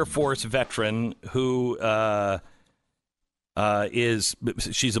conservative Air Force veteran who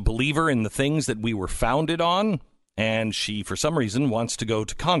she's a believer in the things that we were founded on, and she, for some reason, wants to go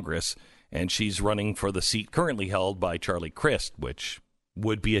to Congress, and she's running for the seat currently held by Charlie Crist, which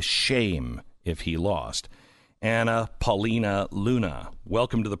would be a shame if he lost. Anna Paulina Luna,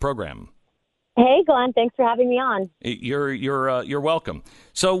 welcome to the program. Hey, Glenn. Thanks for having me on. You're welcome.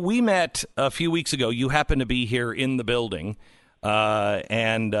 So we met a few weeks ago. You happened to be here in the building,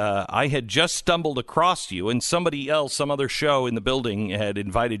 and I had just stumbled across you, and somebody else, some other show in the building, had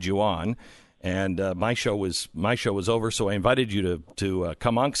invited you on, and my show was over. So I invited you to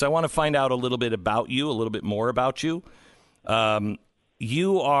come on because I want to find out a little bit about you, a little bit more about you.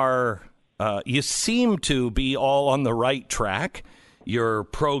 You seem to be all on the right track. You're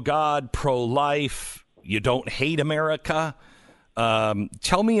pro-God, pro-life. You don't hate America.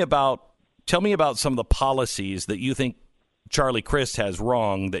 Tell me about some of the policies that you think Charlie Crist has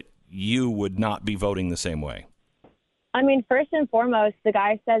wrong that you would not be voting the same way. I mean, first and foremost, the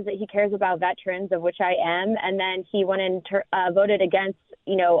guy says that he cares about veterans, of which I am, and then he went and voted against,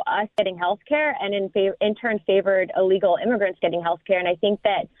 us getting health care, and in turn favored illegal immigrants getting health care. And I think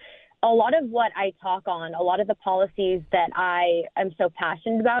that a lot of what I talk on, a lot of the policies that I am so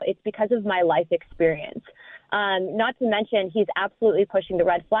passionate about, it's because of my life experience. Not to mention, he's absolutely pushing the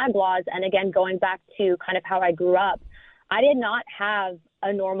red flag laws. And again, going back to kind of how I grew up, I did not have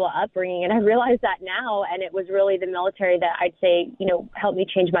a normal upbringing, and I realize that now. And it was really the military that I'd say, helped me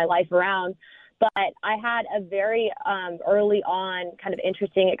change my life around. But I had a very early on kind of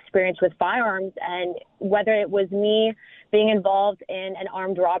interesting experience with firearms, and whether it was me being involved in an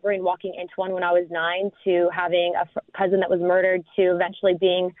armed robbery and walking into one when I was 9, to having a cousin that was murdered, to eventually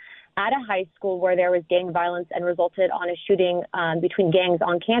being at a high school where there was gang violence and resulted on a shooting between gangs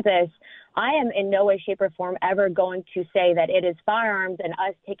on campus, I am in no way, shape, or form ever going to say that it is firearms and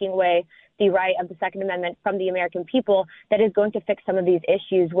us taking away the right of the Second Amendment from the American people that is going to fix some of these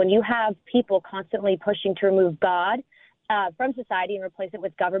issues. When you have people constantly pushing to remove God from society and replace it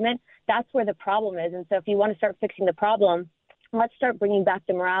with government, that's where the problem is. And so if you want to start fixing the problem, let's start bringing back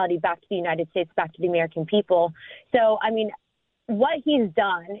the morality back to the United States, back to the American people. So, I mean, what he's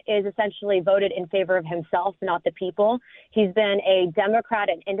done is essentially voted in favor of himself, not the people. He's been a Democrat,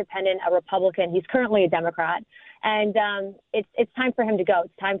 an independent, a Republican. He's currently a Democrat. And it's time for him to go.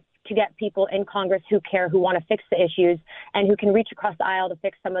 It's time to get people in Congress who care, who want to fix the issues, and who can reach across the aisle to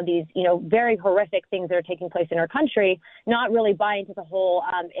fix some of these, very horrific things that are taking place in our country, not really buy into the whole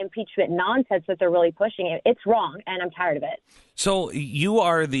impeachment nonsense that they're really pushing. It's wrong, and I'm tired of it. So you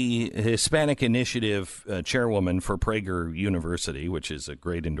are the Hispanic Initiative chairwoman for Prager University, which is a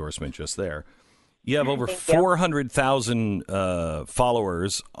great endorsement just there. You have over 400,000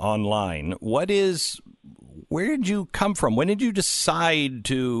 followers online. Where did you come from? When did you decide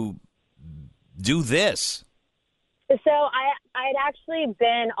to do this? So I'd actually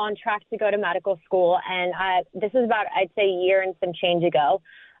been on track to go to medical school, and this is about, I'd say, a year and some change ago.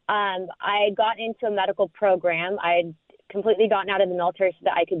 I got into a medical program. I'd completely gotten out of the military so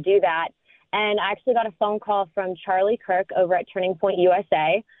that I could do that. And I actually got a phone call from Charlie Kirk over at Turning Point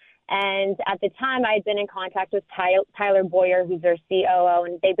USA. And at the time, I had been in contact with Tyler Boyer, who's their COO,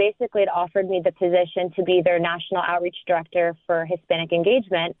 and they basically had offered me the position to be their national outreach director for Hispanic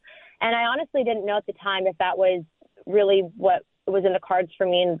engagement. And I honestly didn't know at the time if that was really what was in the cards for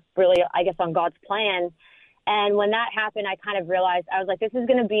me and really, I guess, on God's plan. And when that happened, I kind of realized, I was like, this is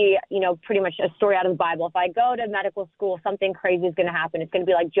going to be, pretty much a story out of the Bible. If I go to medical school, something crazy is going to happen. It's going to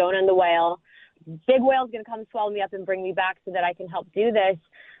be like Jonah and the whale. Big whale's going to come swallow me up and bring me back so that I can help do this.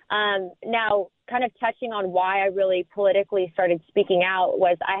 Now, kind of touching on why I really politically started speaking out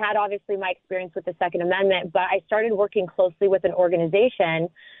was I had obviously my experience with the Second Amendment, but I started working closely with an organization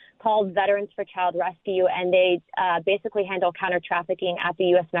called Veterans for Child Rescue, and they basically handle counter-trafficking at the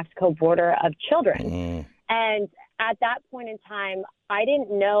U.S.-Mexico border of children. And at that point in time, I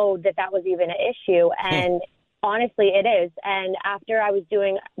didn't know that that was even an issue, and honestly, it is. And after I was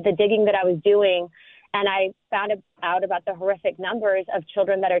doing the digging that I was doing, and I found out about the horrific numbers of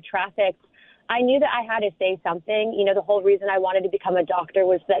children that are trafficked, I knew that I had to say something. The whole reason I wanted to become a doctor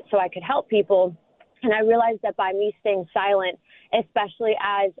was that so I could help people. And I realized that by me staying silent, especially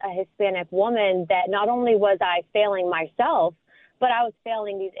as a Hispanic woman, that not only was I failing myself, but I was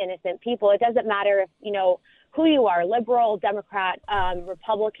failing these innocent people. It doesn't matter if, who you are, liberal, Democrat,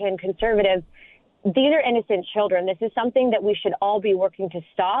 Republican, conservative. These are innocent children. This is something that we should all be working to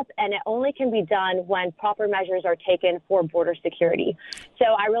stop, and it only can be done when proper measures are taken for border security. So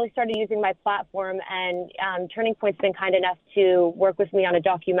I really started using my platform, and Turning Point's been kind enough to work with me on a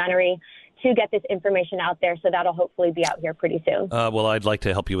documentary to get this information out there, so that'll hopefully be out here pretty soon. Well, I'd like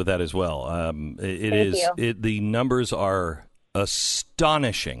to help you with that as well. The numbers are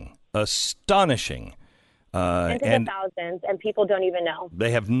astonishing. Into the thousands, and people don't even know.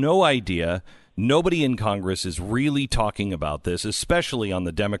 They have no idea. Nobody in Congress is really talking about this, especially on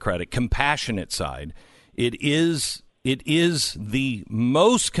the Democratic compassionate side. It is the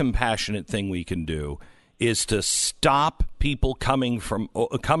most compassionate thing we can do is to stop people coming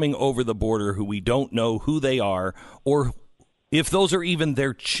over the border who we don't know who they are or if those are even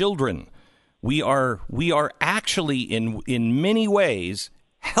their children. We are actually in many ways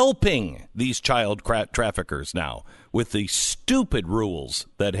helping these child traffickers now with the stupid rules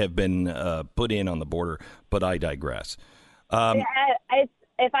that have been put in on the border. But I digress.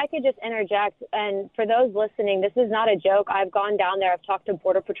 If I could could just interject, and for those listening, this is not a joke. I've gone down there. I've talked to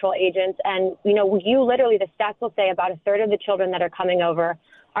Border Patrol agents, and, you literally, the stats will say about a third of the children that are coming over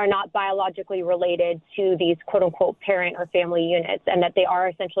are not biologically related to these quote-unquote parent or family units, and that they are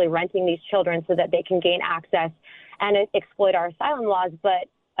essentially renting these children so that they can gain access and exploit our asylum laws. But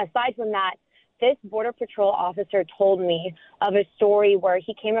aside from that, this Border Patrol officer told me of a story where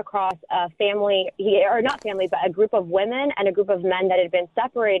he came across a family, but a group of women and a group of men that had been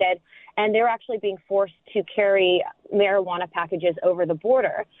separated, and they were actually being forced to carry marijuana packages over the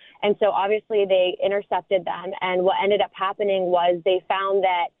border. And so obviously they intercepted them, and what ended up happening was they found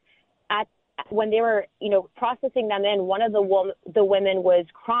that when they were, processing them in, one of the women was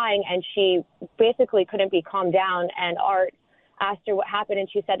crying, and she basically couldn't be calmed down, and Art asked her what happened, and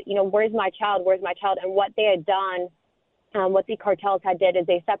she said, where's my child? Where's my child? And what they had done, what the cartels had did is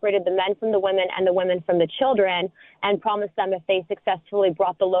they separated the men from the women and the women from the children and promised them if they successfully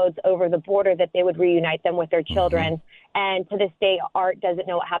brought the loads over the border that they would reunite them with their children. Mm-hmm. And to this day, Art doesn't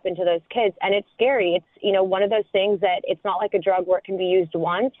know what happened to those kids. And it's scary. It's, one of those things that it's not like a drug where it can be used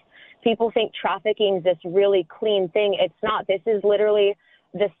once. People think trafficking is this really clean thing. It's not. This is literally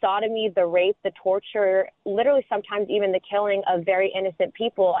the sodomy, the rape, the torture, literally sometimes even the killing of very innocent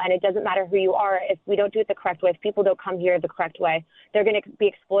people. And it doesn't matter who you are. If we don't do it the correct way, if people don't come here the correct way, they're going to be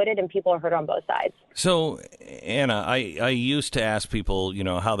exploited, and people are hurt on both sides. So, Anna, I used to ask people,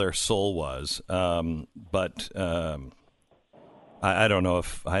 how their soul was, but I don't know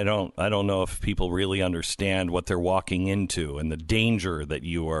if people really understand what they're walking into and the danger that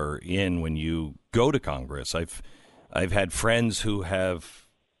you are in when you go to Congress. I've had friends who have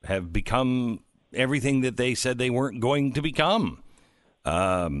become everything that they said they weren't going to become.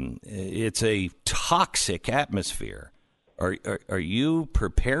 It's a toxic atmosphere. Are you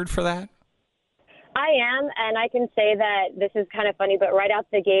prepared for that? I am, and I can say that this is kind of funny, but right out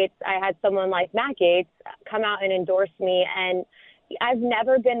the gates, I had someone like Matt Gaetz come out and endorse me, and I've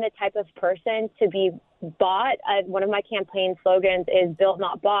never been the type of person to be bought. One of my campaign slogans is built,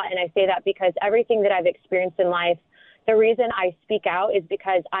 not bought, and I say that because everything that I've experienced in life, the reason I speak out is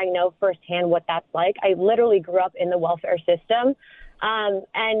because I know firsthand what that's like. I literally grew up in the welfare system,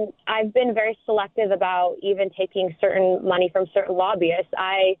 and I've been very selective about even taking certain money from certain lobbyists.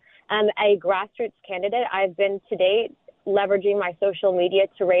 I am a grassroots candidate. I've been to date leveraging my social media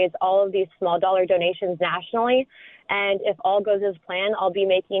to raise all of these small dollar donations nationally. And if all goes as planned, I'll be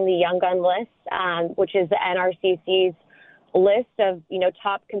making the Young Gun list, which is the NRCC's list of,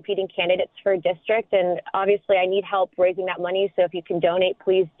 top competing candidates for a district. And obviously I need help raising that money. So if you can donate,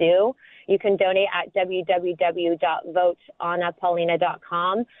 please do. You can donate at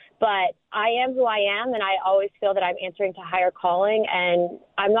www.voteannapaulina.com. But I am who I am, and I always feel that I'm answering to higher calling, and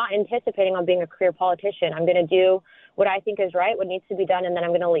I'm not anticipating on being a career politician. I'm going to do what I think is right, what needs to be done, and then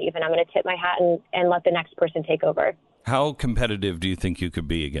I'm going to leave, and I'm going to tip my hat and let the next person take over. How competitive do you think you could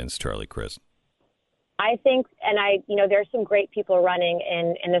be against Charlie Crist? I think, and there's some great people running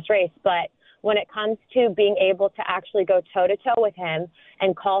in this race, but when it comes to being able to actually go toe-to-toe with him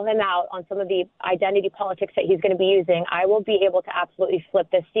and call him out on some of the identity politics that he's going to be using, I will be able to absolutely flip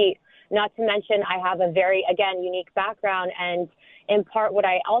the seat. Not to mention I have a very, again, unique background, and in part what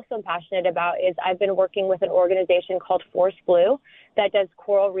I also am passionate about is I've been working with an organization called Force Blue that does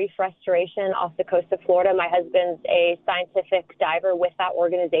coral reef restoration off the coast of Florida. My husband's a scientific diver with that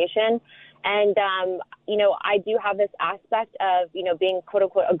organization. And, I do have this aspect of, being, quote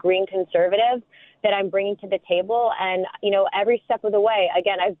unquote, a green conservative that I'm bringing to the table. And, every step of the way,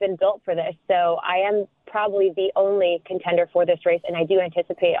 again, I've been built for this. So I am probably the only contender for this race. And I do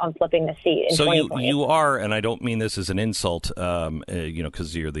anticipate on flipping the seat in 2020. You are, and I don't mean this as an insult,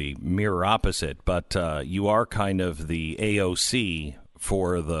 because you're the mirror opposite, but you are kind of the AOC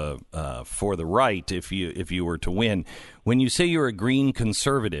for the right if you were to win. When you say you're a green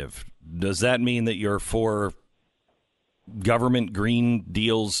conservative, does that mean that you're for government green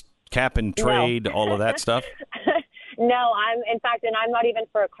deals, cap and trade, all of that stuff? No, in fact, and I'm not even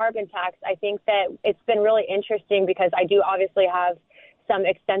for a carbon tax. I think that it's been really interesting because I do obviously have some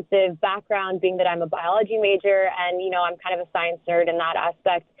extensive background, being that I'm a biology major and, I'm kind of a science nerd in that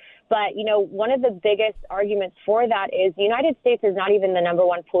aspect. But, one of the biggest arguments for that is the United States is not even the number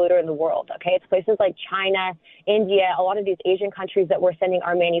one polluter in the world, okay? It's places like China, India, a lot of these Asian countries that we're sending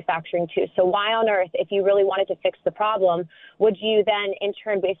our manufacturing to. So why on earth, if you really wanted to fix the problem, would you then in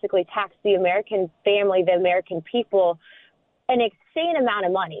turn basically tax the American family, the American people, an insane amount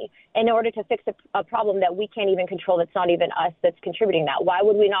of money in order to fix a problem that we can't even control, that's not even us that's contributing that? Why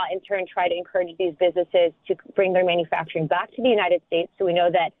would we not in turn try to encourage these businesses to bring their manufacturing back to the United States so we know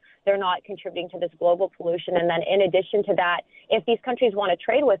that they're not contributing to this global pollution. And then in addition to that, if these countries want to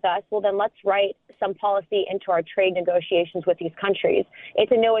trade with us, well, then let's write some policy into our trade negotiations with these countries.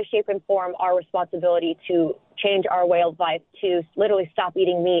 It's in no way, shape, and form our responsibility to change our way of life, to literally stop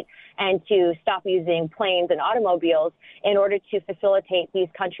eating meat and to stop using planes and automobiles in order to facilitate these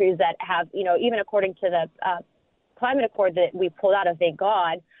countries that have, even according to the climate accord that we pulled out of, thank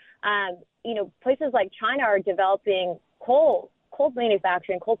God, places like China are developing coal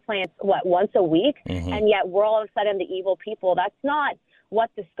manufacturing, coal plants, once a week? Mm-hmm. And yet we're all of a sudden the evil people. That's not what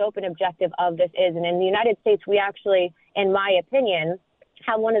the scope and objective of this is. And in the United States, we actually, in my opinion,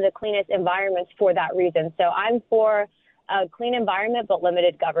 have one of the cleanest environments for that reason. So I'm for a clean environment but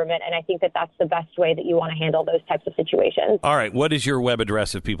limited government, and I think that that's the best way that you want to handle those types of situations. All right. What is your web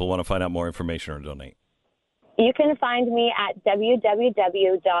address if people want to find out more information or donate? You can find me at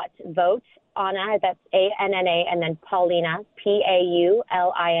www.vote. Anna, that's ANNA, and then Paulina,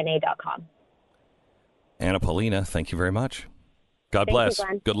 PAULINA.com. Anna Paulina, thank you very much. God Thank bless. You,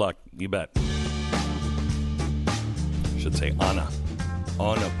 Glenn. Good luck. You bet. Should say Anna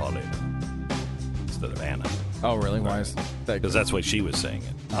Paulina instead of Anna. Oh, really? Why is that? Because that's what she was saying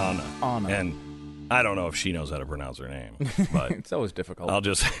it. Anna. And I don't know if she knows how to pronounce her name, but it's always difficult. I'll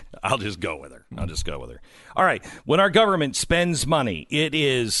just go with her. All right. When our government spends money,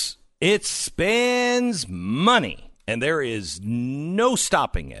 it spends money, and there is no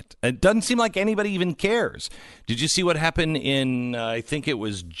stopping it. It doesn't seem like anybody even cares. Did you see what happened in, I think it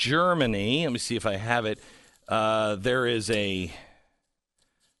was Germany? Let me see if I have it. There is here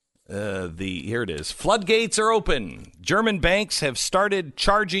it is. Floodgates are open. German banks have started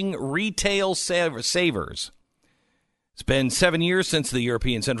charging retail savers. It's been 7 years since the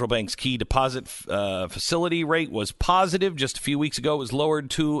European Central Bank's key deposit facility rate was positive. Just a few weeks ago, it was lowered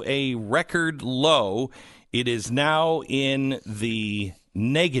to a record low. It is now in the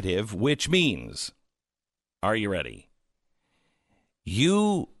negative, which means, are you ready?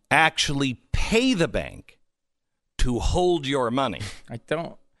 You actually pay the bank to hold your money. It's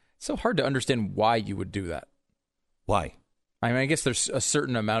so hard to understand why you would do that. Why? I mean, I guess there's a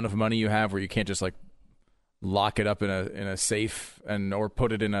certain amount of money you have where you can't just lock it up in a safe or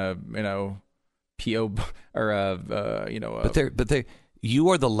put it in a PO or you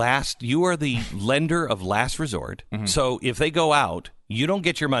are the lender of last resort. Mm-hmm. So if they go out, you don't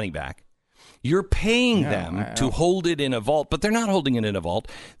get your money back. You're paying them to hold it in a vault, but they're not holding it in a vault.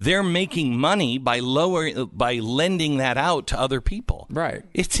 They're making money by lending that out to other people. Right.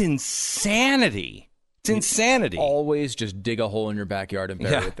 It's insanity. Always just dig a hole in your backyard and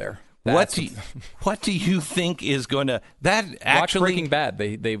bury it there. What do you think is going to watch Breaking Bad?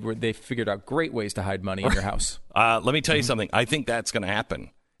 They figured out great ways to hide money in your house. Let me tell you something. I think that's going to happen.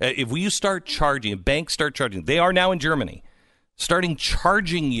 If banks start charging, they are now in Germany, starting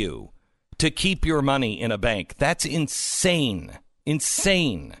charging you to keep your money in a bank. That's insane.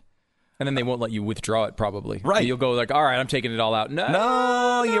 Insane. And then they won't let you withdraw it, probably. Right. You'll go all right, I'm taking it all out.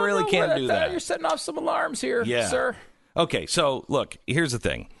 No, you really can't do that. You're setting off some alarms here, sir. Okay, so look, here's the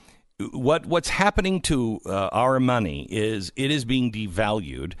thing. What's happening to our money is it is being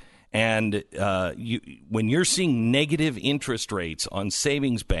devalued, and when you're seeing negative interest rates on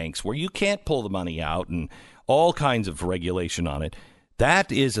savings banks where you can't pull the money out and all kinds of regulation on it,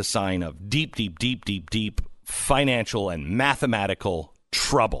 that is a sign of deep financial and mathematical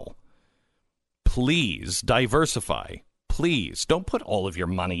trouble. Please diversify. Please don't put all of your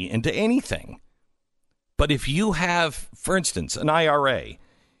money into anything. But if you have, for instance, an IRA,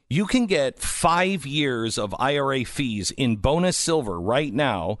 you can get 5 years of IRA fees in bonus silver right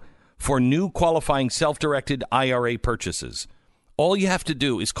now for new qualifying self-directed IRA purchases. All you have to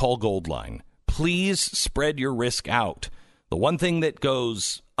do is call Goldline. Please spread your risk out. The one thing that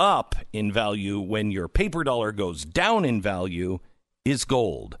goes up in value when your paper dollar goes down in value is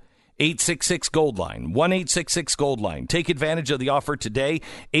gold. 866-GOLDLINE, 1-866-GOLDLINE. Take advantage of the offer today,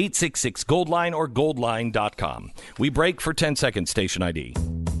 866-GOLDLINE or goldline.com. We break for 10 seconds, station ID.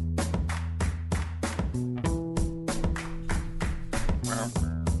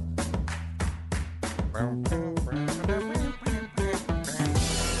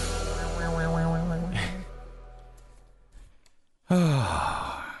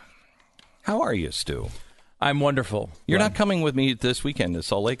 How are you, Stu? I'm wonderful. You're not coming with me this weekend to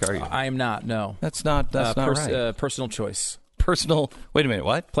Salt Lake, are you? I am not, no. That's not right. Personal choice. Wait a minute,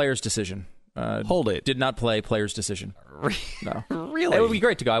 what? Player's decision. Hold it. Did not play Player's Decision. No. Really? It would be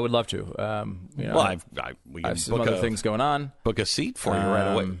great to go. I would love to. Well, we I can have some book other things going on. Book a seat for you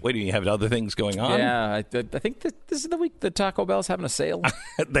right away. Wait, do you have other things going on? Yeah, I think that this is the week that Taco Bell's having a sale.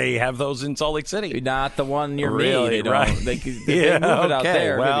 They have those in Salt Lake City. Not the one near Really? me. They don't. Right. They move it out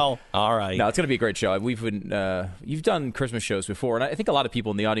there. Well, all right. No, it's going to be a great show. We've been you've done Christmas shows before, and I think a lot of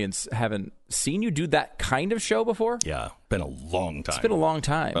people in the audience haven't seen you do that kind of show before. Yeah, been a long time. It's been a long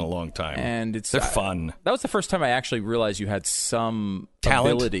time. And they're fun. That was the first time I actually realized you had some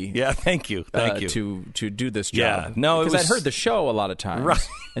talent, ability. Yeah, thank you. To do this job. Yeah, no, because I'd heard the show a lot of times, right,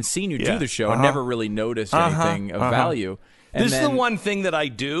 and seen you do the show, and never really noticed anything of value. And this is the one thing that I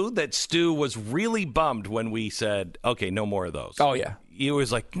do that Stu was really bummed when we said, okay, no more of those. Oh, yeah. He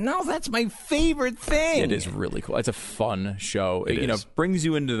was like, no, that's my favorite thing. It is really cool. It's a fun show. It brings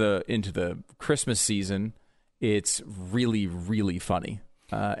you into the Christmas season. It's really, really funny.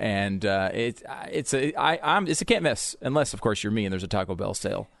 It's a can't miss, unless, of course, you're me and there's a Taco Bell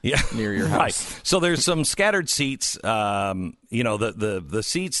sale near your house. Right. So there's some scattered seats, the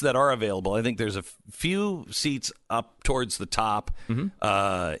seats that are available. I think there's a few seats up towards the top, and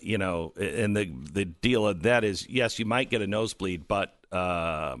the deal of that is, yes, you might get a nosebleed, but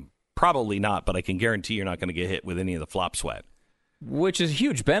probably not. But I can guarantee you're not going to get hit with any of the flop sweat. Which is a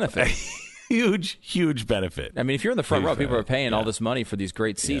huge benefit. Huge benefit. I mean, if you're in the front row, people are paying all this money for these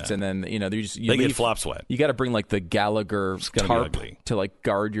great seats, and then you get flop sweat. You got to bring like the Gallagher tarp to like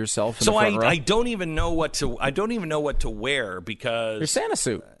guard yourself. In the front row. I don't even know what to wear because your Santa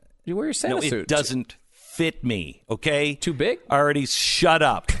suit. You wear your Santa suit. It doesn't fit me. Okay, too big. Already, shut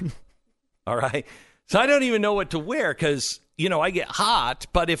up. All right. So I don't even know what to wear because I get hot,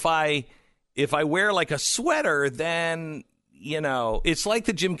 but if I wear like a sweater, then. It's like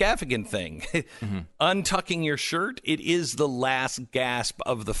the Jim Gaffigan thing. Untucking your shirt, it is the last gasp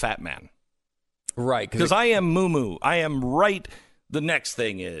of the fat man. Right. Because I am moo-moo. I am right. The next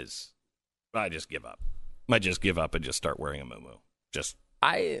thing is, I just give up. I just give up and just start wearing a moo-moo.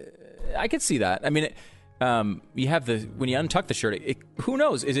 I could see that. I mean, you have when you untuck the shirt, who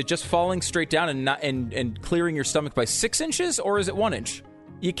knows? Is it just falling straight down and clearing your stomach by 6 inches, or is it 1 inch?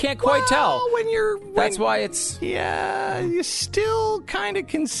 You can't quite tell. That's why it's... Yeah, you still kind of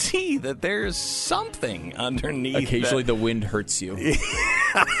can see that there's something underneath. Occasionally the wind hurts you. In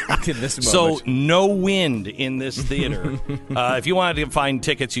this moment. So no wind in this theater. If you wanted to find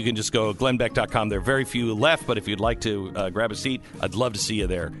tickets, you can just go glennbeck.com. There are very few left, but if you'd like to grab a seat, I'd love to see you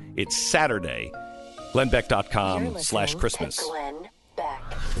there. It's Saturday. glennbeck.com/Christmas.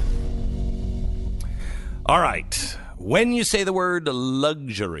 All right. When you say the word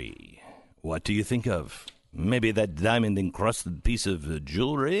luxury, what do you think of? Maybe that diamond-encrusted piece of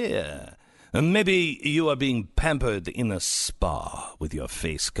jewelry? Maybe you are being pampered in a spa with your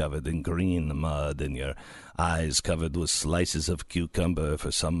face covered in green mud and your eyes covered with slices of cucumber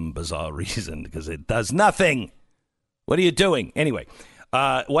for some bizarre reason because it does nothing. What are you doing? Anyway,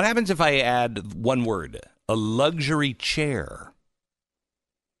 what happens if I add one word? A luxury chair.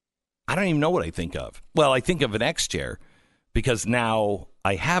 I don't even know what I think of. Well, I think of an X chair because now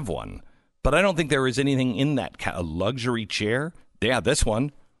I have one, but I don't think there is anything in that a luxury chair. Yeah, this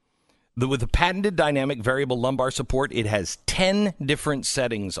one. With the patented dynamic variable lumbar support, it has 10 different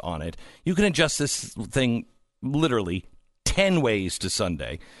settings on it. You can adjust this thing literally 10 ways to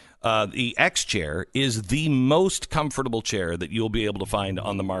Sunday. The X chair is the most comfortable chair that you'll be able to find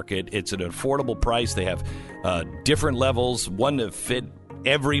on the market. It's at an affordable price. They have different levels, one to fit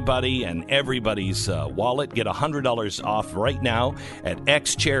everybody and everybody's wallet. Get $100 off right now at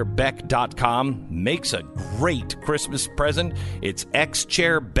xchairbeck.com. Makes a great Christmas present. It's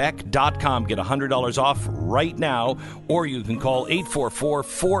xchairbeck.com. Get $100 off right now, or you can call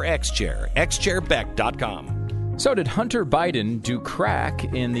 844-4XChair. xchairbeck.com. So did Hunter Biden do crack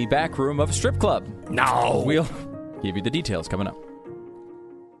in the back room of a strip club? No. We'll give you the details coming up.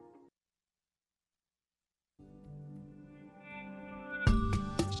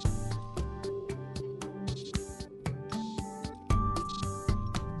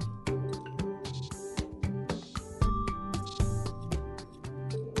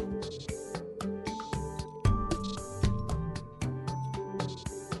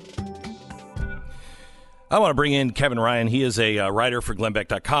 I want to bring in Kevin Ryan. He is a writer for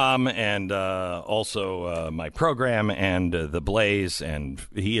glennbeck.com and also my program and The Blaze. And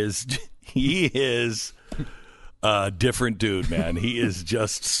he is a different dude, man. He is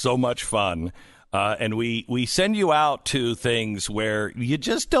just so much fun. And we send you out to things where you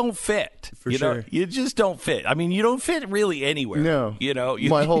just don't fit. For sure. You just don't fit. I mean, you don't fit really anywhere. No.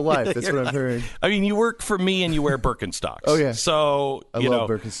 My whole life. That's what I'm hearing. I mean, you work for me and you wear Birkenstocks. Oh, yeah. So, I love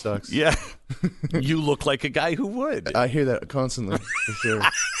Birkenstocks. Yeah. You look like a guy who would. I hear that constantly, for sure.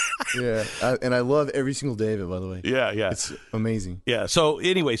 Yeah, and I love every single day of it, by the way. Yeah. It's amazing. Yeah, so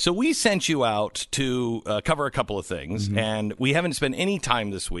anyway, we sent you out to cover a couple of things, and we haven't spent any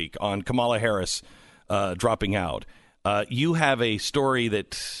time this week on Kamala Harris dropping out. You have a story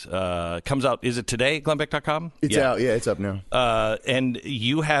that comes out, is it today, Glenbeck.com? It's out, it's up now. And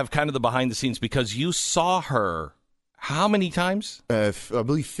you have kind of the behind the scenes because you saw her how many times? I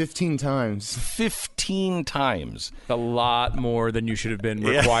believe 15 times. 15 times. A lot more than you should have been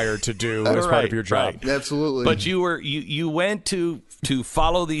required to do as part of your job. Right. Absolutely. But you went to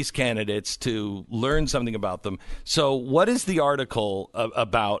follow these candidates, to learn something about them. So what is the article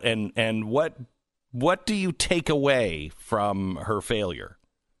about, and what do you take away from her failure?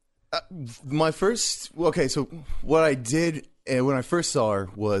 So what I did when I first saw her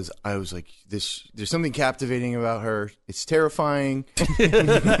was I was like, there's something captivating about her. It's terrifying.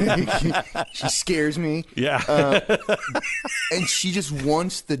 She scares me. Yeah. And she just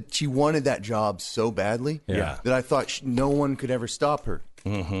she wanted that job so badly that I thought no one could ever stop her.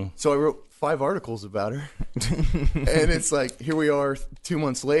 Mm-hmm. So I wrote 5 articles about her. And it's like, here we are 2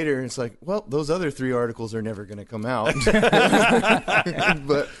 months later, and it's like, well, those other 3 articles are never going to come out.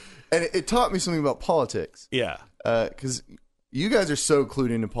 And it taught me something about politics. Yeah. Because you guys are so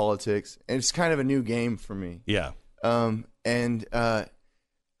clued into politics, and it's kind of a new game for me. Yeah. And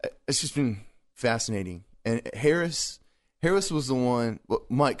it's just been fascinating. And Harris was the one,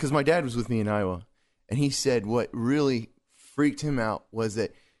 because my dad was with me in Iowa, and he said what really freaked him out was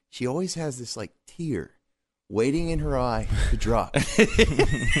that she always has this like tear waiting in her eye to drop. And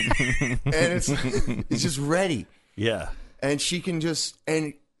it's just ready. Yeah. And she could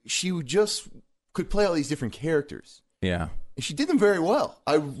play all these different characters. Yeah. And she did them very well.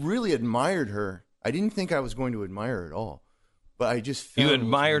 I really admired her. I didn't think I was going to admire her at all. But I just found You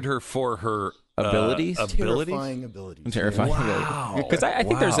admired her for her abilities? Terrifying abilities. Terrifying wow. abilities. Because I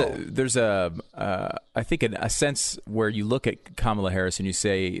think there's a sense where you look at Kamala Harris and you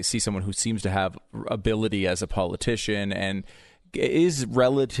see someone who seems to have ability as a politician and is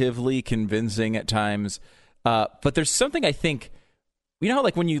relatively convincing at times. But there's something I think, you know how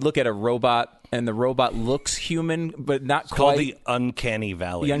like when you look at a robot and the robot looks human but not it's quite. Called the uncanny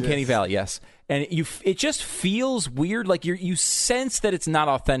valley. The uncanny valley, yes. And it just feels weird, like you sense that it's not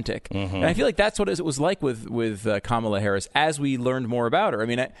authentic. Mm-hmm. And I feel like that's what it was like with Kamala Harris as we learned more about her. I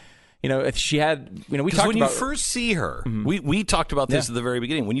mean, if she had, we talked about when you first see her, we talked about this at the very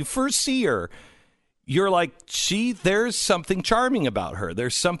beginning. When you first see her, you're like, there's something charming about her.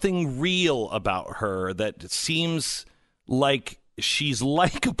 There's something real about her that seems like she's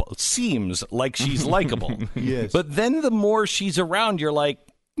likable. Seems like she's likable. Yes. But then the more she's around, you're like,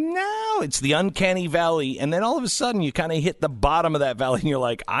 no, it's the uncanny valley. And then all of a sudden you kind of hit the bottom of that valley and you're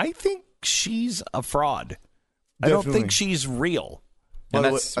like, I think she's a fraud. Definitely. I don't think she's real. And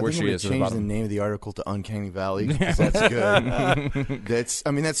that's where she is. Change the name of the article to Uncanny Valley because that's good.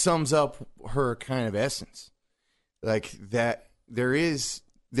 That sums up her kind of essence. Like that,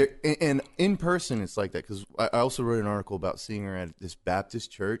 and in person it's like that. Because I also wrote an article about seeing her at this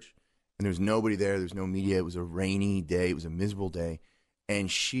Baptist church, and there was nobody there. There was no media. It was a rainy day. It was a miserable day, and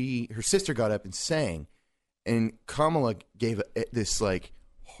her sister got up and sang, and Kamala gave this like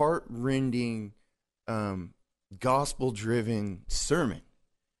heart-rending, gospel-driven sermon,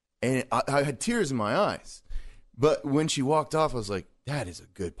 and I had tears in my eyes. But when she walked off, I was like, "That is a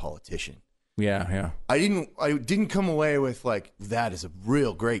good politician." Yeah. I didn't come away with like that is a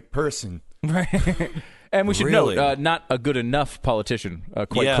real great person. Right. And we should note, not a good enough politician,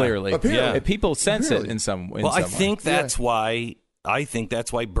 quite clearly. Apparently. People sense it in some way. Well, I think that's why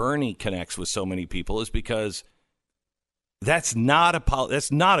Bernie connects with so many people, is because that's not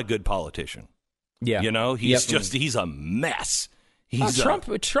a good politician. Yeah. He's a mess. Trump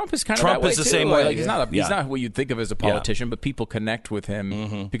is kind of Trump that way is the too. same way. Like, he's not what you'd think of as a politician, but people connect with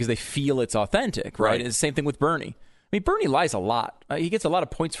him because they feel it's authentic, right? It's the same thing with Bernie. I mean, Bernie lies a lot. He gets a lot of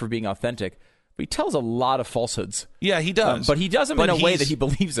points for being authentic, but he tells a lot of falsehoods. Yeah, he does. But he does them in a way that he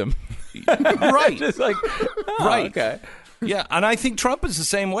believes them. Right. Just like, right. Okay. Yeah, and I think Trump is the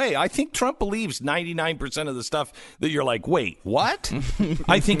same way. I think Trump believes 99% of the stuff that you're like, wait, what?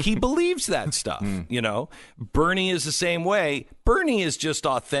 I think he believes that stuff, Bernie is the same way. Bernie is just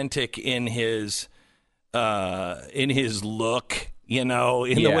authentic in his look, in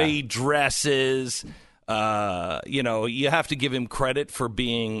the way he dresses. You have to give him credit for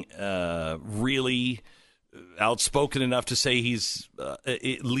being really outspoken enough to say he's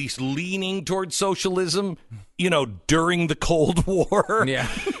at least leaning towards socialism, during the Cold War. Yeah.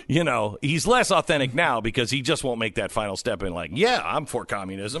 he's less authentic now because he just won't make that final step in like, yeah, I'm for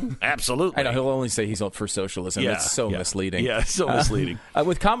communism. Absolutely. I know. He'll only say he's for socialism. Yeah, It's so misleading. Yeah, it's so misleading.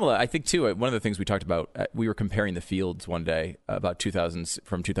 With Kamala, I think, too, one of the things we talked about, we were comparing the fields one day about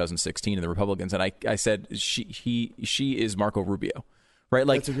from 2016 and the Republicans, and I said she is Marco Rubio, right?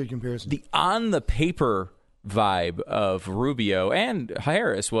 Like, that's a good comparison. The on the paper vibe of Rubio and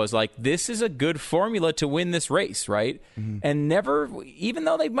Harris was like, this is a good formula to win this race, right? Mm-hmm. And never, even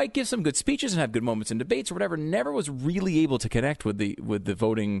though they might give some good speeches and have good moments in debates or whatever, never was really able to connect with the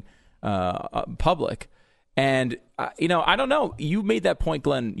voting public. And I don't know. You made that point,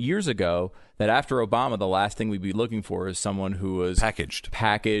 Glenn, years ago, that after Obama, the last thing we'd be looking for is someone who was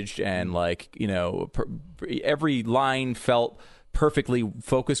packaged, and like every line felt perfectly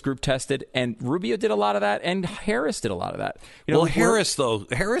focus group tested, and Rubio did a lot of that, and Harris did a lot of that.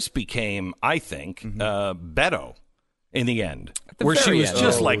 Harris became, I think, Beto in the end, where she was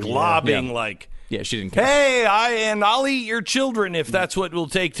just lobbing, she didn't care. Hey, I'll eat your children if that's what it will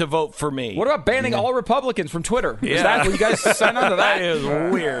take to vote for me. What about banning all Republicans from Twitter? Yeah. Is that what you guys sign on to that? That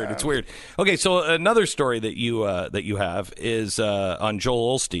is weird. It's weird. Okay, so another story that you have is on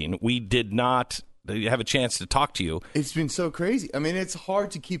Joel Osteen. We did not have a chance to talk to you. It's been so crazy. I mean, it's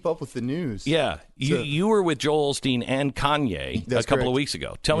hard to keep up with the news. Yeah. You were with Joel Osteen and Kanye a couple of weeks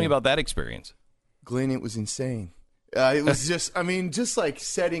ago. Tell me about that experience. Glenn, it was insane. It was just like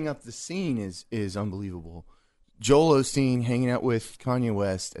setting up the scene is unbelievable. Joel Osteen hanging out with Kanye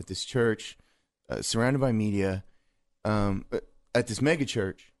West at this church, surrounded by media, at this mega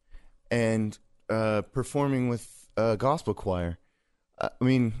church, and performing with a gospel choir.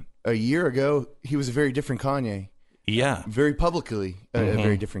 A year ago, he was a very different Kanye. Yeah. Very publicly, a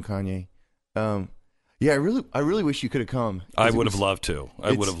very different Kanye. I really wish you could have come. I would have loved to.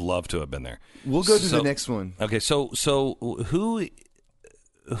 I would have loved to have been there. We'll go to the next one. Okay, so who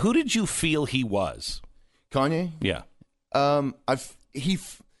did you feel he was? Kanye? Yeah. I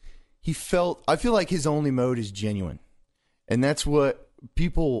feel like his only mode is genuine. And that's what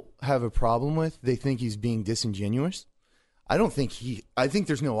people have a problem with. They think he's being disingenuous. I think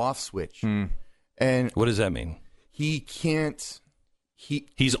there's no off switch. And what does that mean? He can't.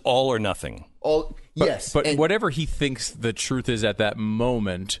 He's all or nothing. But whatever he thinks the truth is at that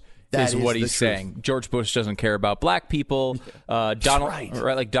moment is what he's saying. George Bush doesn't care about black people.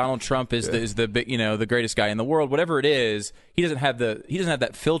 Donald Trump is the the greatest guy in the world. Whatever it is, he doesn't have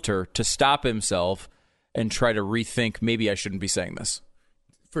that filter to stop himself and try to rethink. Maybe I shouldn't be saying this.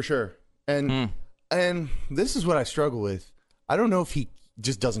 For sure. And this is what I struggle with. I don't know if he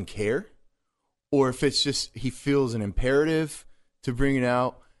just doesn't care, or if it's just he feels an imperative to bring it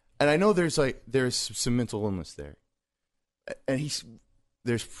out. And I know there's some mental illness there, and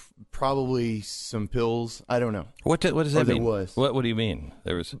there's probably some pills. I don't know. What does that mean? There was. What do you mean?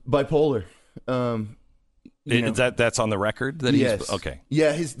 There was bipolar. That's on the record. That yes. Okay.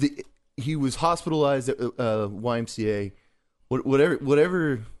 Yeah. He was hospitalized at YMCA.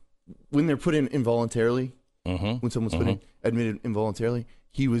 Whatever. When they're put in involuntarily, when someone's admitted involuntarily,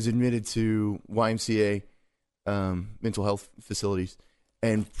 he was admitted to YMCA mental health facilities,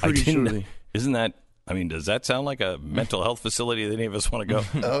 and isn't that? I mean, does that sound like a mental health facility that any of us want to go?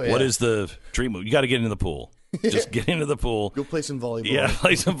 Oh, yeah. What is the dream? You got to get into the pool. Just get into the pool. Go play some volleyball. Yeah,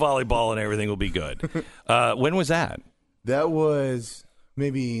 play some volleyball, and everything will be good. When was that? That was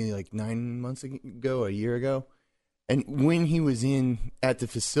maybe like 9 months ago, a year ago. And when he was at the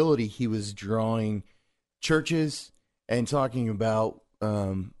facility, he was drawing churches and talking about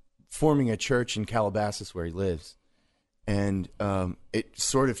forming a church in Calabasas where he lives. And it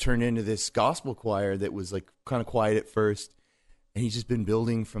sort of turned into this gospel choir that was like kind of quiet at first. And he's just been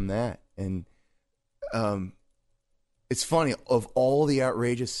building from that. And it's funny, of all the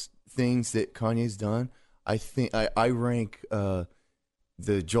outrageous things that Kanye's done, I think I rank the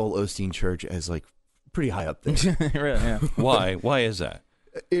Joel Osteen church as like pretty high up there. Really, yeah. Why? Why is that?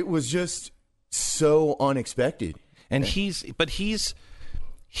 It was just so unexpected. And he's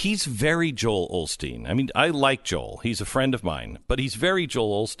very Joel Osteen. I mean, I like Joel. He's a friend of mine, but he's very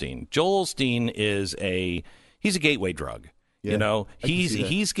Joel Osteen. Joel Osteen he's a gateway drug. Yeah, you know,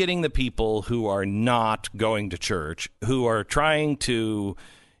 he's getting the people who are not going to church, who are trying to,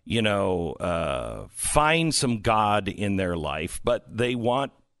 find some God in their life, but they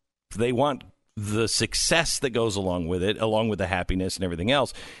want the success that goes along with it, along with the happiness and everything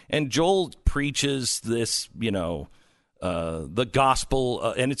else. And Joel preaches this, the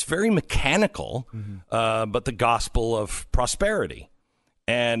gospel, and it's very mechanical, but the gospel of prosperity.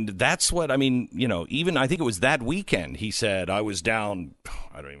 And that's what, even I think it was that weekend, he said, I was down,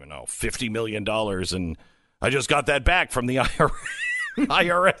 I don't even know, $50 million, and I just got that back from the IRS.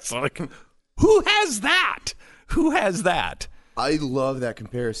 IRS. Like, who has that? Who has that? I love that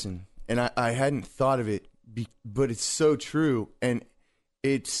comparison, and I hadn't thought of it, but it's so true. And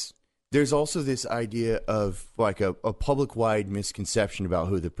there's also this idea of like a public-wide misconception about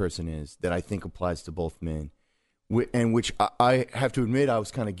who the person is that I think applies to both men, and which I have to admit I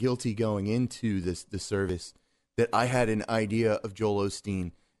was kind of guilty going into the service, that I had an idea of Joel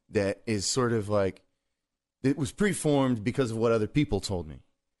Osteen that is sort of like, it was preformed because of what other people told me.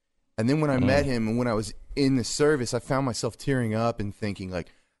 And then when I met him and when I was in the service, I found myself tearing up and thinking,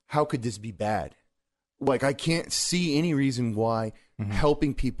 like, how could this be bad? Like, I can't see any reason why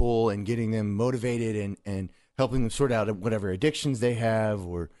helping people and getting them motivated and helping them sort out whatever addictions they have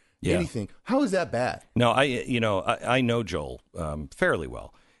or anything. How is that bad? No, I know Joel fairly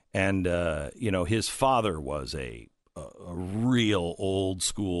well. And, his father was a real old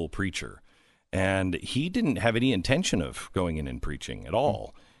school preacher. And he didn't have any intention of going in and preaching at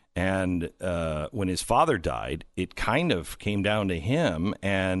all. And when his father died, it kind of came down to him,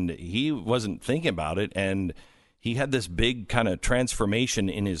 and he wasn't thinking about it. And he had this big kind of transformation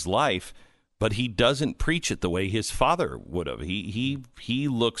in his life, but he doesn't preach it the way his father would have. He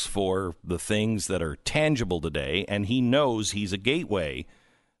looks for the things that are tangible today, and he knows he's a gateway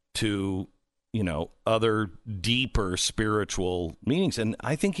to, other deeper spiritual meanings. And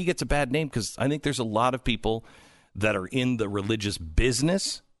I think he gets a bad name because I think there's a lot of people that are in the religious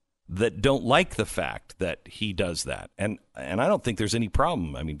business that don't like the fact that he does that. And I don't think there's any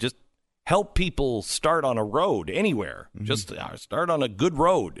problem. I mean, just help people start on a road anywhere. Just start on a good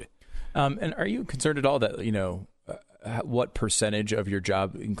road. And are you concerned at all that, what percentage of your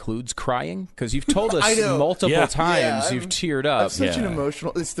job includes crying? Because you've told us multiple times you've teared up. I'm such an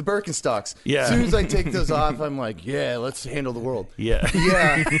emotional. It's the Birkenstocks. Yeah. As soon as I take those off, I'm like, let's handle the world. Yeah.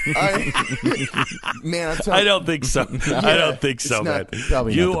 Yeah. Man, I don't think so. I don't think so, man.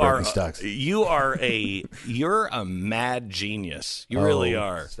 Probably not the Birkenstocks. You're a mad genius. You really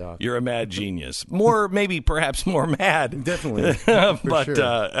are. Stop. You're a mad genius. Perhaps more mad. Definitely. But sure.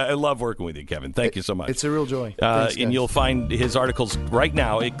 I love working with you, Kevin. Thank you so much. It's a real joy. Thanks, and you'll find his articles right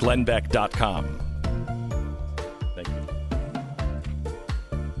now at glennbeck.com. Thank you.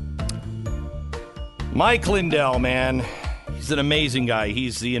 Mike Lindell, man. He's an amazing guy.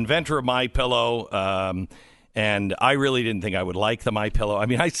 He's the inventor of MyPillow. And I really didn't think I would like the MyPillow. I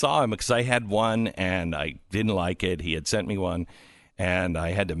mean, I saw him because I had one and I didn't like it. He had sent me one and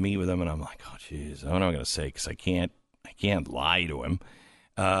I had to meet with him. And I'm like, oh, geez, what am I going to say? Because I can't lie to him.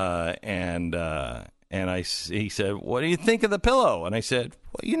 He said, what do you think of the pillow? And I said,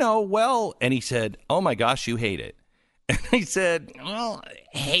 well. And he said, oh, my gosh, you hate it. And I said, well,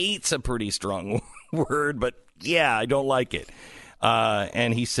 hate's a pretty strong word, but yeah, I don't like it.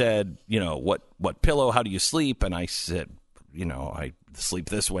 And he said, what pillow? How do you sleep? And I said, I sleep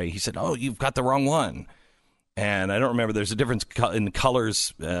this way. He said, oh, you've got the wrong one. And I don't remember. There's a difference in the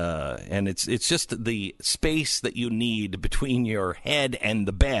colors, and it's just the space that you need between your head and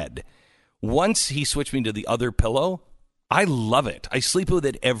the bed. Once he switched me to the other pillow, I love it. I sleep with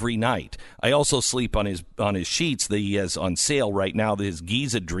it every night. I also sleep on his sheets that he has on sale right now, his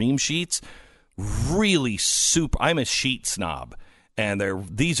Giza Dream Sheets. Really super. I'm a sheet snob, and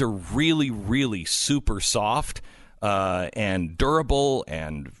these are really, really super soft and durable,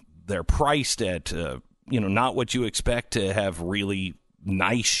 and they're priced at not what you expect to have really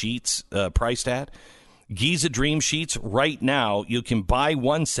nice sheets priced at. Giza Dream Sheets, right now, you can buy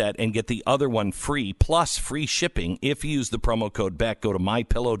one set and get the other one free, plus free shipping if you use the promo code BECK. Go to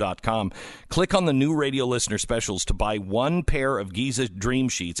mypillow.com. Click on the new radio listener specials to buy one pair of Giza Dream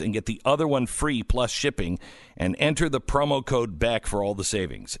Sheets and get the other one free, plus shipping, and enter the promo code BECK for all the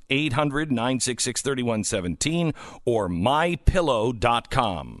savings. 800-966-3117 or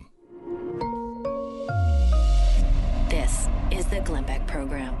mypillow.com. This is the Glenn Beck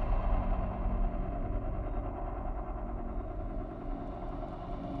Program.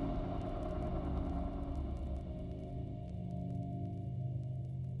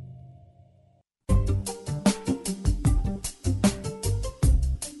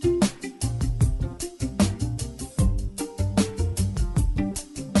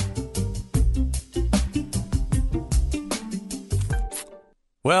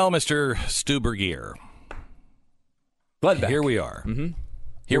 Well, Mr. Stubergier, here we are. Mm-hmm.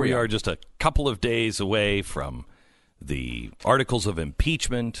 Here we are just a couple of days away from the articles of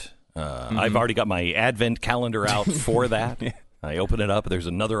impeachment. I've already got my advent calendar out for that. Yeah. I open it up. There's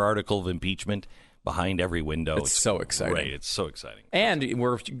another article of impeachment behind every window. It's so exciting. Great. It's so exciting. And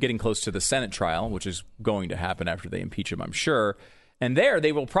we're getting close to the Senate trial, which is going to happen after they impeach him, I'm sure. And there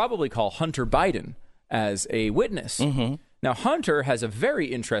they will probably call Hunter Biden as a witness. Mm-hmm. Now, Hunter has a very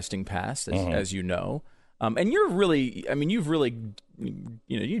interesting past, as you know. And you're really, you've really,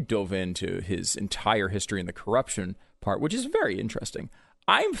 you dove into his entire history and the corruption part, which is very interesting.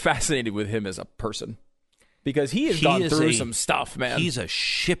 I'm fascinated with him as a person because he has gone through some stuff, man. He's a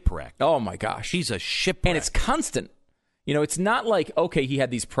shipwreck. Oh, my gosh. He's a shipwreck. And it's constant. It's not like, okay, he had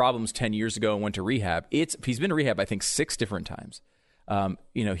these problems 10 years ago and went to rehab. He's been to rehab, I think, 6 different times.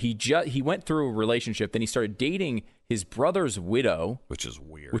 He went through a relationship, then he started dating his brother's widow. Which is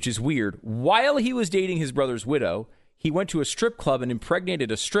weird. While he was dating his brother's widow, he went to a strip club and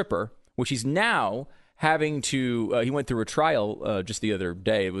impregnated a stripper, which he's now having to, he went through a trial just the other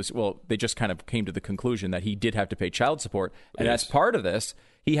day. They just kind of came to the conclusion that he did have to pay child support. And as part of this,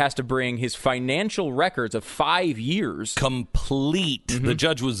 he has to bring his financial records of 5 years. Complete. Mm-hmm. The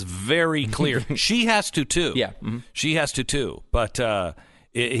judge was very clear. She has to, too. Yeah. Mm-hmm. She has to, too. But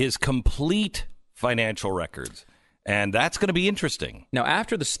his complete financial records. And that's going to be interesting. Now,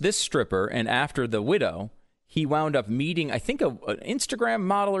 after this stripper and after the widow, he wound up meeting, I think, an Instagram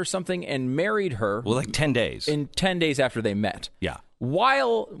model or something and married her. Well, like 10 days. In 10 days after they met. Yeah.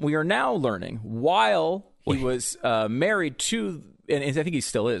 While we are now learning, he was married to, and I think he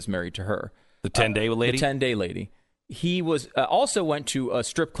still is married to her. The 10-day lady? The 10-day lady. He was also went to a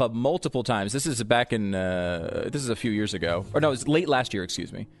strip club multiple times. This is back in, this is a few years ago. Or no, it was late last year,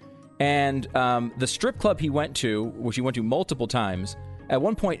 excuse me. And the strip club he went to, which he went to multiple times, at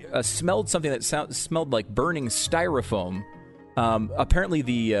one point smelled something that smelled like burning styrofoam. Apparently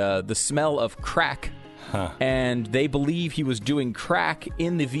the smell of crack. Huh. And they believe he was doing crack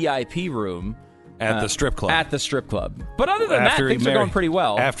in the VIP room. At the strip club. At the strip club. But other than that, things are going pretty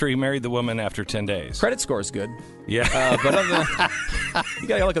well. After he married the woman after 10 days. Credit score is good. Yeah. But other than that, you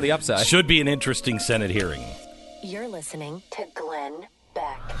got to look at the upside. Should be an interesting Senate hearing. You're listening to Glenn